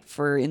to fight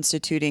for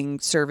instituting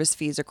service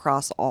fees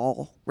across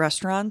all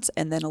restaurants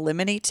and then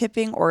eliminate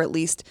tipping, or at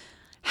least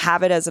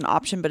have it as an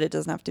option, but it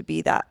doesn't have to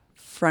be that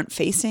front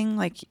facing?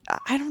 Like,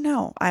 I don't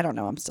know.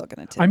 I'm still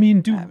going to tip. I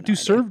mean,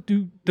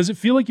 does it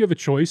feel like you have a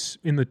choice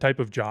in the type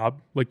of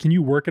job? Like, can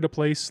you work at a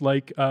place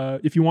like,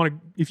 if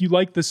you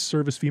like this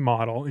service fee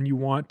model and you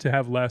want to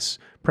have less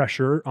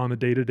pressure on the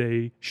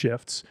day-to-day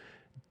shifts,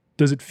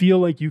 does it feel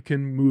like you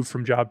can move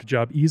from job to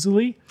job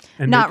easily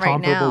and Not make right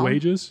comparable now.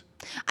 wages?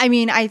 I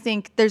mean, I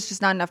think there's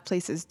just not enough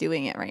places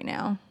doing it right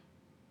now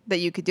that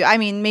you could do. I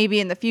mean, maybe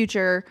in the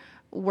future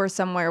we're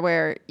somewhere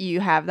where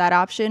you have that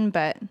option,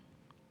 but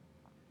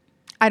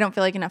I don't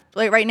feel like enough.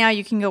 Like right now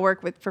you can go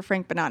work for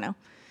Frank Bonanno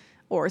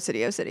or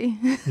City O City.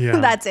 Yeah.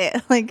 That's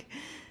it. Like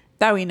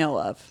that we know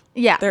of.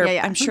 Yeah,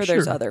 Yeah. I'm sure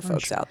there's sure. other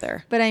folks out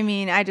there. But I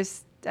mean, I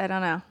don't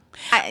know.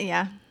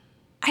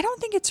 I don't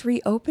think it's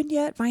reopened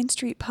yet, Vine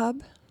Street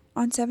Pub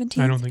on 17th.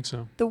 I don't think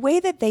so. The way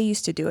that they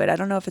used to do it, I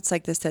don't know if it's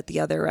like this at the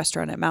other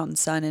restaurant at Mountain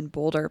Sun in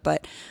Boulder,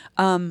 but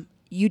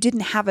you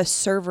didn't have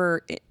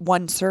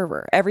one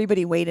server.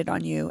 Everybody waited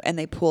on you and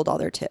they pooled all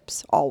their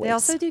tips, always. They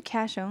also do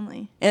cash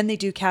only. And they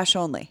do cash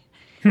only.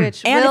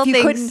 Which And Will if you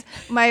thinks,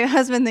 my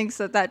husband thinks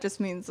that just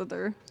means that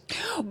they're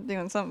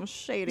doing something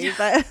shady,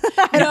 but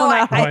I don't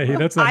know. Hey,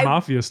 that's that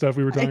mafia stuff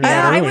we were talking about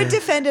I earlier. would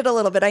defend it a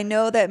little bit. I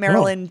know that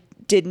Maryland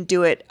didn't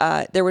do it.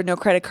 There were no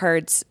credit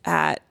cards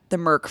at the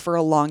Merc for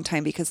a long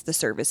time because the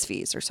service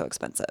fees are so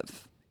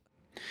expensive.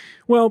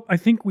 Well, I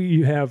think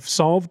we have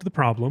solved the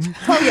problem.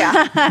 Oh,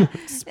 yeah.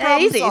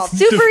 Easy. solved.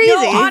 Super No,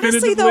 easy.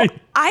 Honestly, though,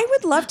 Definitively. I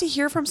would love to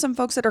hear from some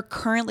folks that are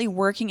currently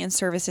working in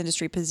service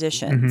industry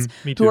positions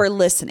Me who too. are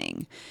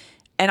listening.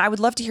 And I would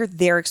love to hear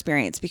their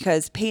experience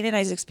because Peyton and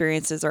I's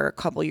experiences are a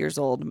couple years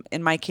old.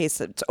 In my case,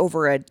 it's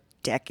over a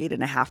decade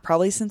and a half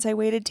probably since I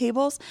waited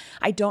tables.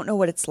 I don't know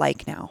what it's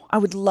like now. I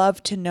would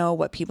love to know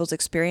what people's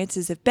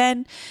experiences have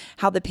been,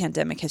 how the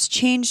pandemic has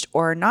changed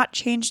or not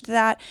changed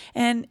that,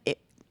 and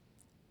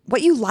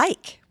what you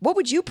like. What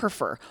would you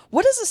prefer?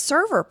 What does a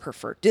server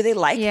prefer? Do they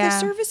like the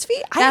service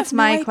fee? That's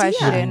my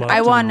question.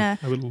 I want to.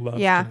 I would love to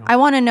Yeah, know. I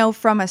want to know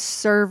from a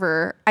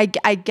server. I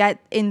get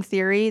in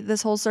theory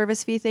this whole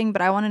service fee thing,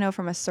 but I want to know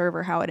from a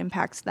server how it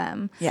impacts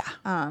them. Yeah.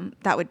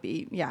 That would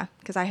be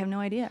because I have no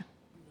idea.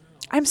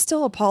 I'm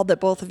still appalled that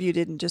both of you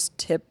didn't just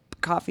tip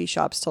coffee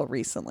shops till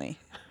recently.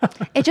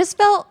 It just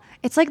felt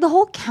it's like the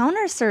whole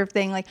counter serve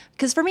thing. Like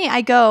because for me,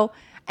 I go.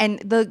 And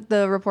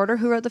the reporter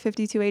who wrote the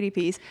 5280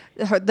 piece,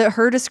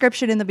 her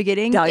description in the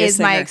beginning Dahlia is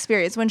my Singer.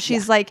 experience. When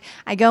she's like,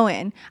 I go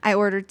in, I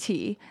order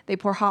tea, they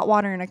pour hot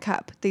water in a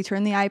cup, they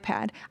turn the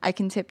iPad, I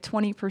can tip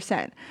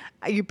 20%.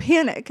 You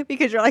panic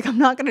because you're like, I'm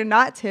not going to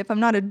not tip, I'm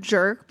not a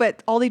jerk,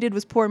 but all they did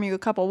was pour me a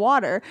cup of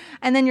water.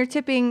 And then you're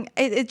tipping,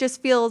 it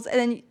just feels, and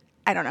then,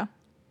 I don't know.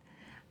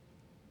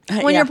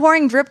 When you're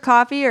pouring drip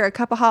coffee or a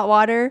cup of hot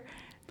water,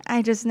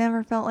 I just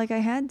never felt like I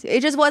had to.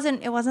 It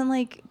wasn't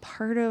like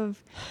part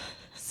of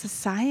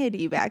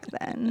society back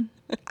then.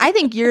 I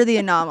think you're the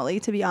anomaly,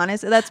 to be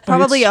honest. That's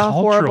probably a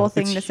horrible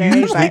thing to say.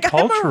 Hugely I'm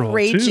cultural, a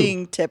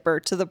raging tipper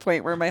to the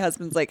point where my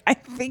husband's like, I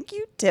think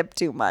you tip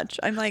too much.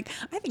 I'm like,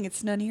 I think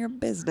it's none of your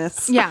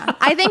business. Yeah,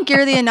 I think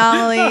you're the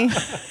anomaly.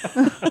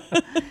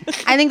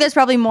 I think there's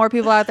probably more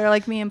people out there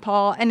like me and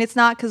Paul, and it's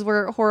not because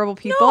we're horrible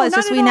people. No, it's not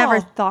just at we never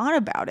all. thought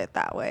about it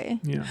that way.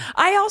 Yeah.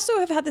 I also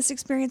have had this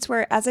experience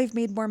where as I've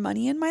made more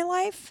money in my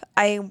life,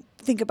 I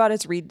think about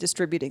as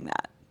redistributing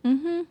that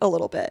a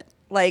little bit.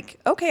 Like,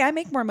 okay, I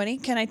make more money.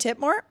 Can I tip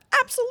more?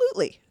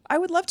 Absolutely. I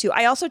would love to.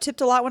 I also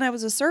tipped a lot when I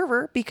was a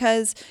server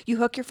because you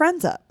hook your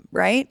friends up,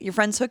 right? Your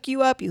friends hook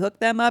you up, you hook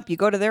them up, you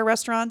go to their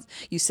restaurants,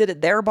 you sit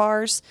at their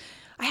bars.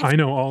 I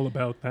know all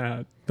about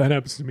that. That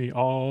happens to me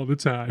all the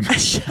time.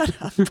 Shut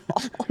up,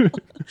 Paul.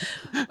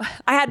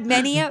 I had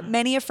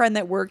many a friend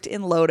that worked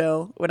in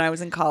Lodo when I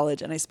was in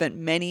college, and I spent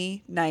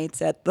many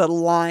nights at the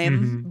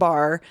Lime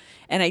bar,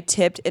 and I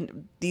tipped,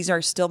 and these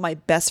are still my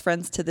best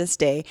friends to this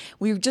day.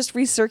 We've just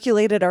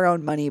recirculated our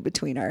own money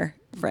between our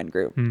friend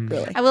group,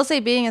 really. I will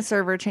say being a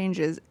server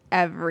changes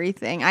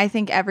everything. I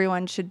think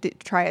everyone should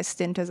try a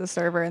stint as a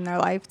server in their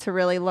life to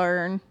really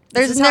learn.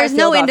 There's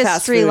no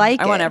industry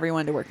like it. I want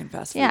everyone to work in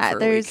fast food. Yeah,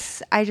 for a week.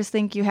 I just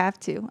think you have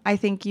to. I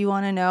think you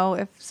want to know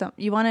if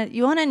you want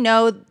to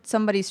know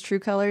somebody's true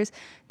colors.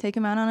 Take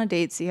them out on a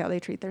date, see how they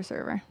treat their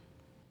server.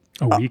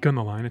 A week on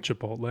the line at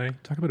Chipotle.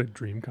 Talk about a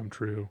dream come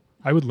true.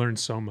 I would learn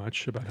so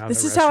much about how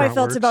This that is how I restaurant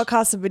felt works. about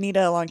Casa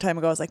Bonita a long time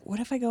ago. I was like,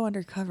 what if I go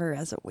undercover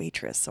as a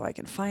waitress so I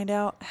can find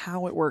out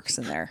how it works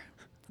in there?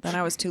 Then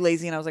I was too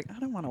lazy and I was like, I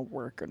don't want to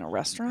work in a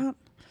restaurant.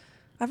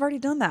 I've already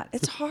done that.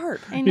 It's hard.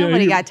 Ain't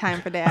nobody got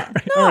time for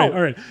that. All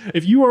right.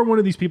 If you are one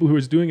of these people who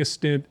is doing a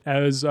stint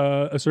as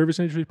a service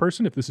industry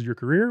person, if this is your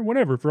career,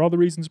 whatever, for all the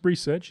reasons Bree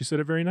said, she said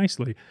it very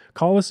nicely.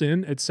 Call us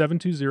in at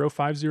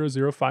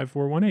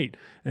 720-500-5418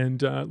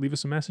 and leave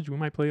us a message. We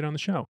might play it on the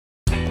show.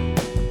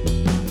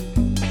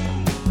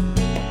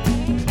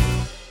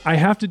 I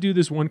have to do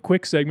this one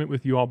quick segment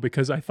with you all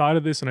because I thought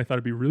of this and I thought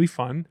it'd be really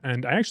fun.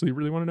 And I actually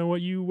really want to know what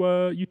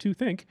you two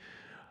think.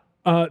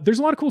 There's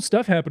a lot of cool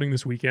stuff happening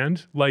this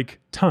weekend, like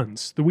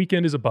tons. The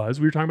weekend is a buzz.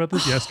 We were talking about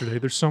this yesterday.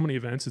 There's so many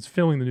events. It's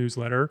filling the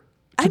newsletter to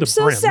I'm the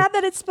so brim. sad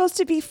that it's supposed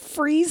to be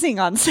freezing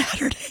on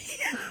Saturday.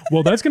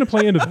 Well, that's going to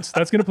play into this.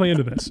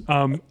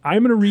 I'm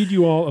going to read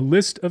you all a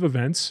list of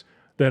events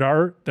that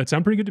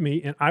sound pretty good to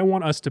me, and I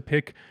want us to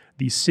pick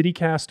the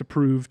CityCast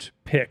approved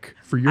pick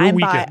for your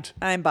weekend.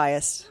 I'm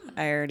biased.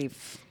 All right,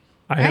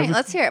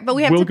 let's hear it. But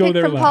we have we'll to go pick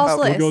there from last. Paul's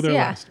list. We'll go there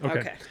yeah. last.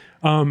 Okay.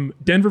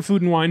 Denver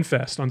Food and Wine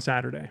Fest on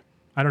Saturday.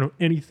 I don't know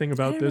anything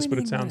about this, but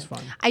it sounds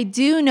fun. I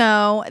do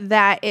know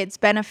that it's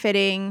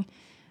benefiting.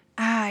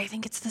 I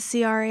think it's the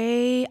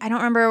CRA. I don't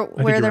remember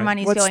where their right.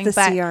 money's What's going. the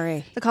but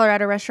CRA? The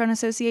Colorado Restaurant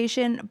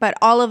Association. But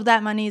all of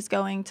that money is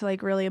going to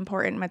like really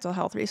important mental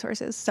health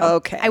resources. So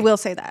Okay. I will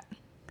say that.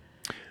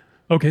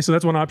 Okay, so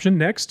that's one option.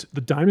 Next,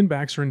 the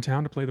Diamondbacks are in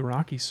town to play the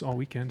Rockies all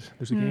weekend.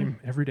 There's a game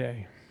every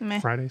day. Meh.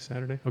 Friday,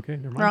 Saturday. Okay,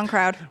 never mind. Wrong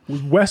crowd.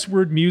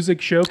 Westward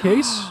Music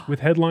Showcase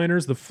with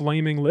headliners The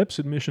Flaming Lips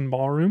at Mission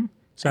Ballroom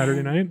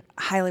Saturday night.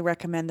 Highly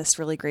recommend this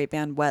really great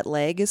band Wet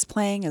Leg is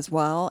playing as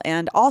well.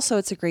 And also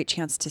it's a great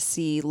chance to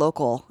see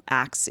local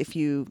acts. If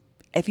you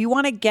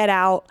want to get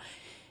out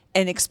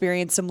and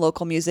experience some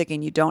local music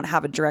and you don't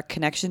have a direct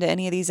connection to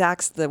any of these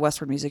acts, the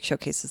Westward Music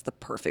Showcase is the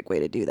perfect way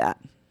to do that.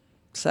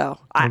 So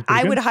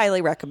I would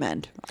highly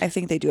recommend. I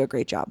think they do a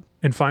great job.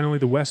 And finally,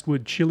 the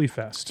Westwood Chili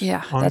Fest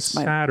on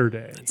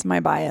Saturday. That's my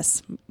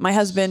bias. My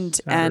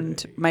husband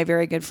and my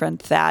very good friend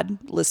Thad,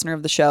 listener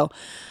of the show,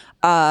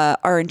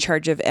 are in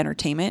charge of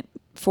entertainment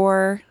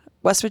for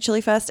Westwood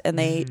Chili Fest, and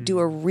they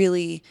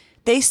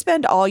they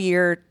spend all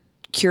year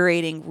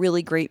curating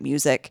really great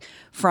music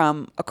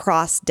from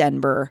across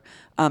Denver.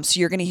 So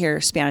you're going to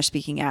hear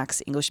Spanish-speaking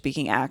acts,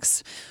 English-speaking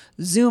acts,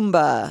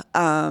 Zumba,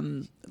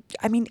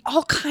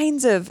 all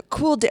kinds of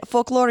cool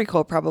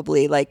folklorico,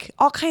 probably, like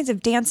all kinds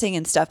of dancing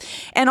and stuff.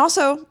 And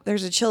also,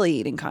 there's a chili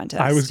eating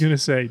contest. I was going to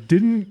say,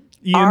 didn't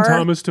Ian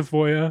Thomas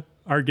Tafoya,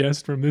 our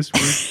guest from this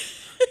week,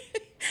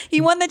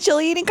 he won the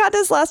chili eating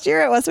contest last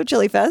year at Westwood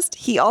Chili Fest.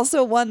 He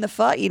also won the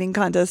pho eating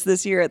contest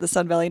this year at the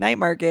Sun Valley Night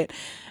Market.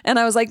 And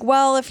I was like,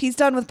 well, if he's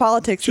done with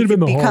politics, he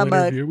could become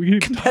a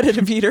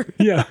competitive eater.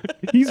 Yeah,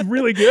 he's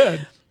really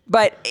good.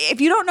 But if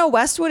you don't know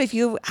Westwood, if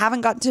you haven't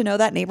gotten to know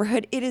that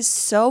neighborhood, it is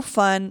so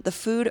fun. The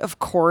food, of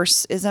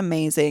course, is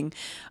amazing.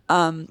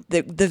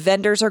 The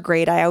vendors are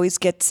great. I always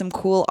get some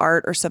cool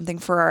art or something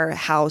for our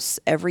house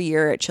every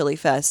year at Chili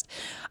Fest.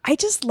 I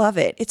just love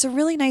it. It's a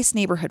really nice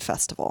neighborhood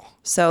festival.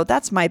 So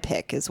that's my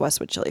pick, is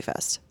Westwood Chili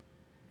Fest.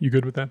 You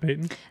good with that,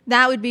 Peyton?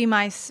 That would be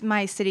my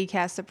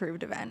CityCast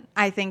approved event.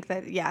 I think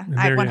that,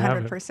 I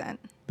 100%.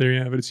 There you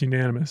have it. It's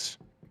unanimous.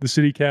 The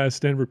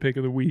CityCast Denver pick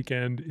of the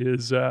weekend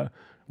is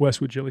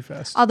Westwood Chili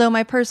Fest. Although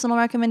my personal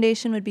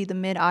recommendation would be the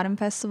Mid-Autumn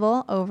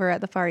Festival over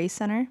at the Far East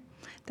Center.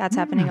 That's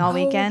happening all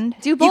weekend.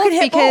 Do both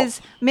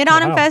because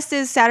Mid-Autumn Fest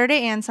is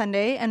Saturday and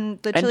Sunday,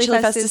 and the Chili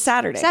Fest is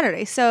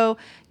Saturday. So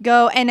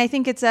go, and I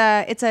think it's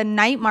a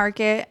night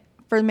market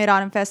for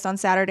Mid-Autumn Fest on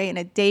Saturday and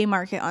a day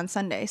market on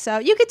Sunday. So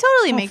you could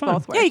totally make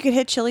both work. Yeah, you could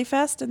hit Chili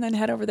Fest and then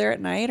head over there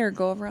at night or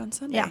go over on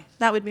Sunday. Yeah,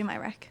 that would be my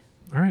rec.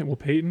 All right. Well,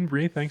 Peyton,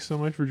 Bree, thanks so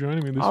much for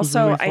joining me. This was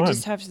also, really fun. I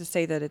just have to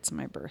say that it's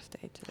my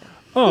birthday today.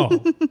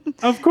 Oh,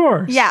 of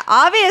course. Yeah,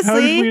 obviously. How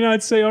did we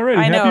not say already?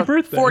 I know. Happy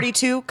birthday.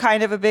 42,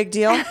 kind of a big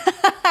deal.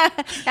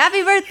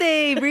 Happy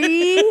birthday,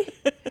 Bree.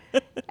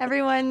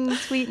 Everyone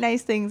tweet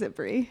nice things at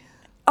Bree.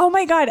 Oh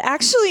my God.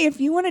 Actually,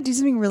 if you want to do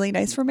something really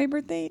nice for my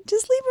birthday,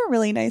 just leave a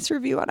really nice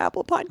review on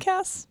Apple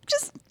Podcasts.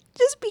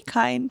 Just be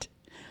kind.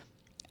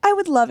 I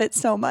would love it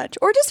so much.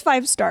 Or just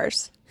 5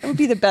 stars. It would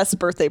be the best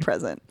birthday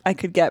present I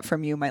could get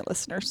from you, my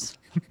listeners.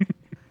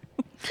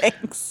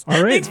 Thanks.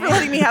 All right. Thanks for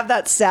letting me have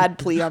that sad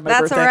plea on my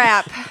birthday. That's a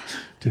wrap.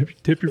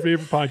 Tip your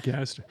favorite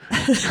podcast.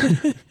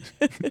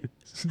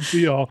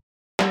 See y'all.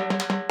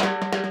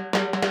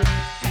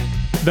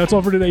 That's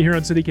all for today here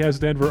on CityCast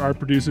Denver. Our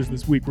producers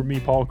this week were me,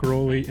 Paul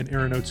Caroli, and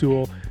Aaron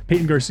O'Toole.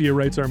 Peyton Garcia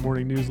writes our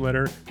morning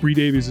newsletter. Bree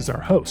Davies is our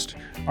host.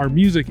 Our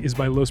music is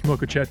by Los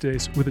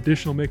Mocochetes, with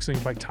additional mixing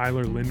by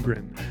Tyler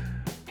Lindgren.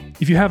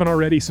 If you haven't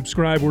already,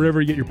 subscribe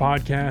wherever you get your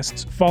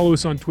podcasts. Follow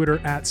us on Twitter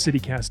at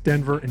CityCast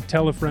Denver, and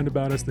tell a friend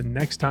about us the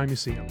next time you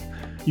see them.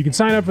 You can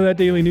sign up for that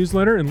daily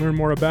newsletter and learn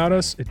more about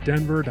us at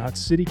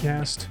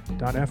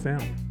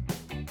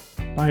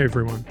denver.citycast.fm. Bye,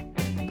 everyone.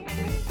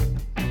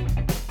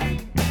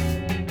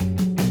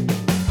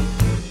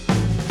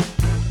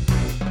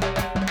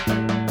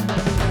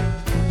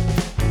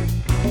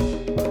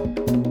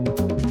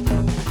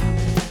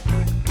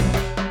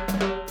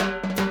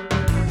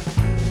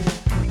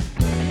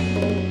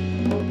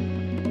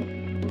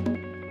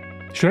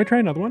 Should I try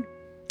another one?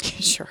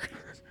 Sure.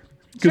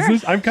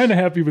 Because I'm kind of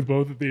happy with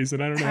both of these,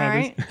 and I don't know All how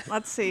right, this...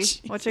 let's see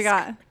what you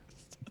got.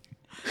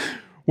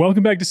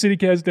 Welcome back to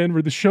CityCast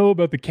Denver, the show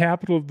about the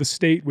capital of the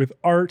state with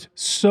art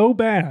so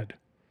bad.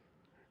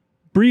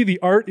 Bree, the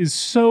art is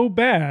so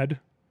bad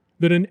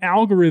that an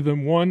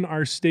algorithm won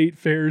our state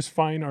fair's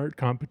fine art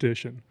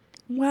competition.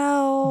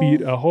 Well,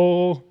 Beat a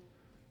whole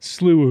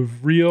slew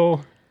of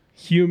real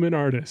human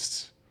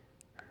artists.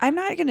 I'm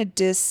not going to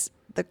diss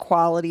the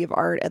quality of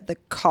art at the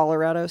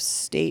Colorado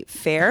State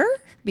Fair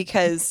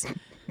because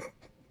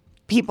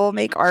people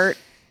make art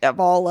of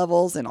all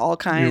levels and all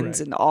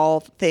kinds and all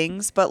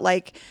things. But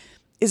like,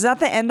 is that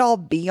the end all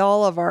be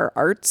all of our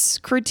arts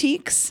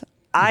critiques?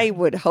 I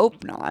would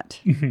hope not.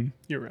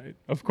 You're right.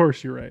 Of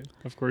course you're right.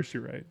 Of course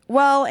you're right.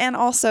 Well, and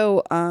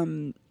also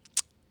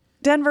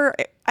Denver,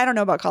 I don't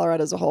know about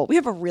Colorado as a whole. We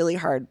have a really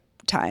hard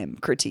time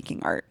critiquing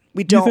art.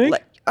 We don't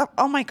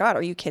oh my God,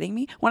 are you kidding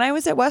me? When I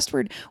was at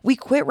Westward, we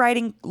quit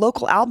writing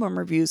local album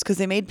reviews because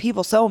they made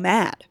people so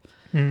mad.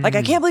 Like,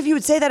 I can't believe you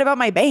would say that about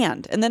my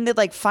band. And then they'd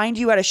like find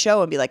you at a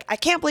show and be like, I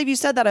can't believe you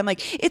said that. I'm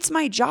like, it's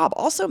my job.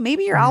 Also,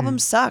 maybe your album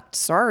sucked.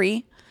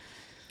 Sorry.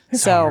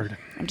 It's hard.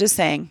 I'm just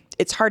saying,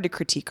 it's hard to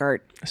critique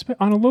art.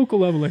 On a local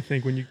level, I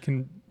think, when you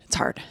can... It's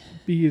hard.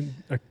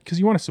 Because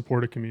you want to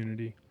support a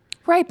community.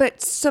 Right,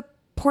 but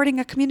supporting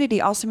a community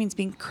also means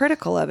being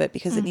critical of it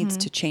because it needs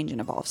to change and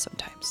evolve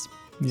sometimes.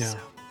 Yeah. So.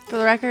 For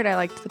the record, I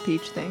liked the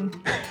peach thing.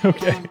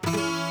 Okay.